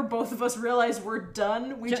whenever both of us realize we're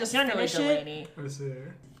done, we just Generally finish it. Delaney. I see.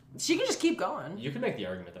 She can just keep going. You could make the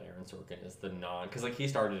argument that Aaron Sorkin is the because like he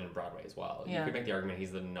started in Broadway as well. Yeah. You could make the argument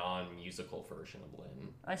he's the non-musical version of Lin.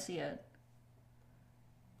 I see it.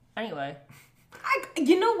 Anyway.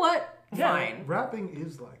 You know what? Yeah. Fine. Rapping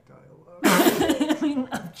is like dialogue. I mean,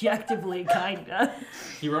 objectively, kinda.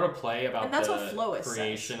 He wrote a play about And that's the what Flois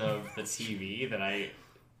creation of the TV that I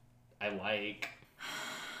like.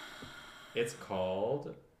 It's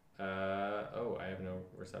called. I have no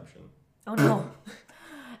reception. Oh no.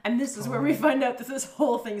 And this is where we find out that this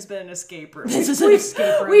whole thing's been an escape room. This is an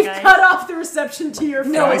escape room, We've guys. cut off the reception to your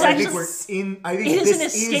phone. No, it's I actually- think we're in. I think It is this an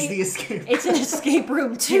is escape- the escape. It's an escape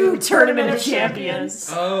room to Tournament of Champions.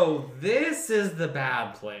 Oh, this is the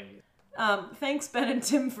bad place. Thanks, Ben and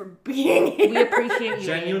Tim, for being here. We appreciate you.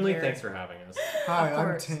 Genuinely, being here. thanks for having us. Hi, Of I'm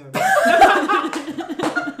course. Tim.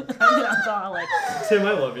 I'm an alcoholic. Tim,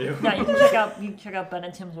 I love you. Yeah, you can check out Ben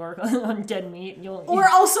and Tim's work on Dead Meat. Or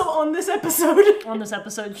also on this episode. on this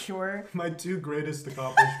episode, sure. My 2 greatest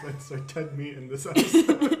accomplishments are dead meat in this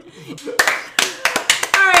episode.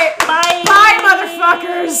 Alright. Bye. Bye,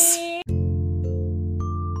 motherfuckers.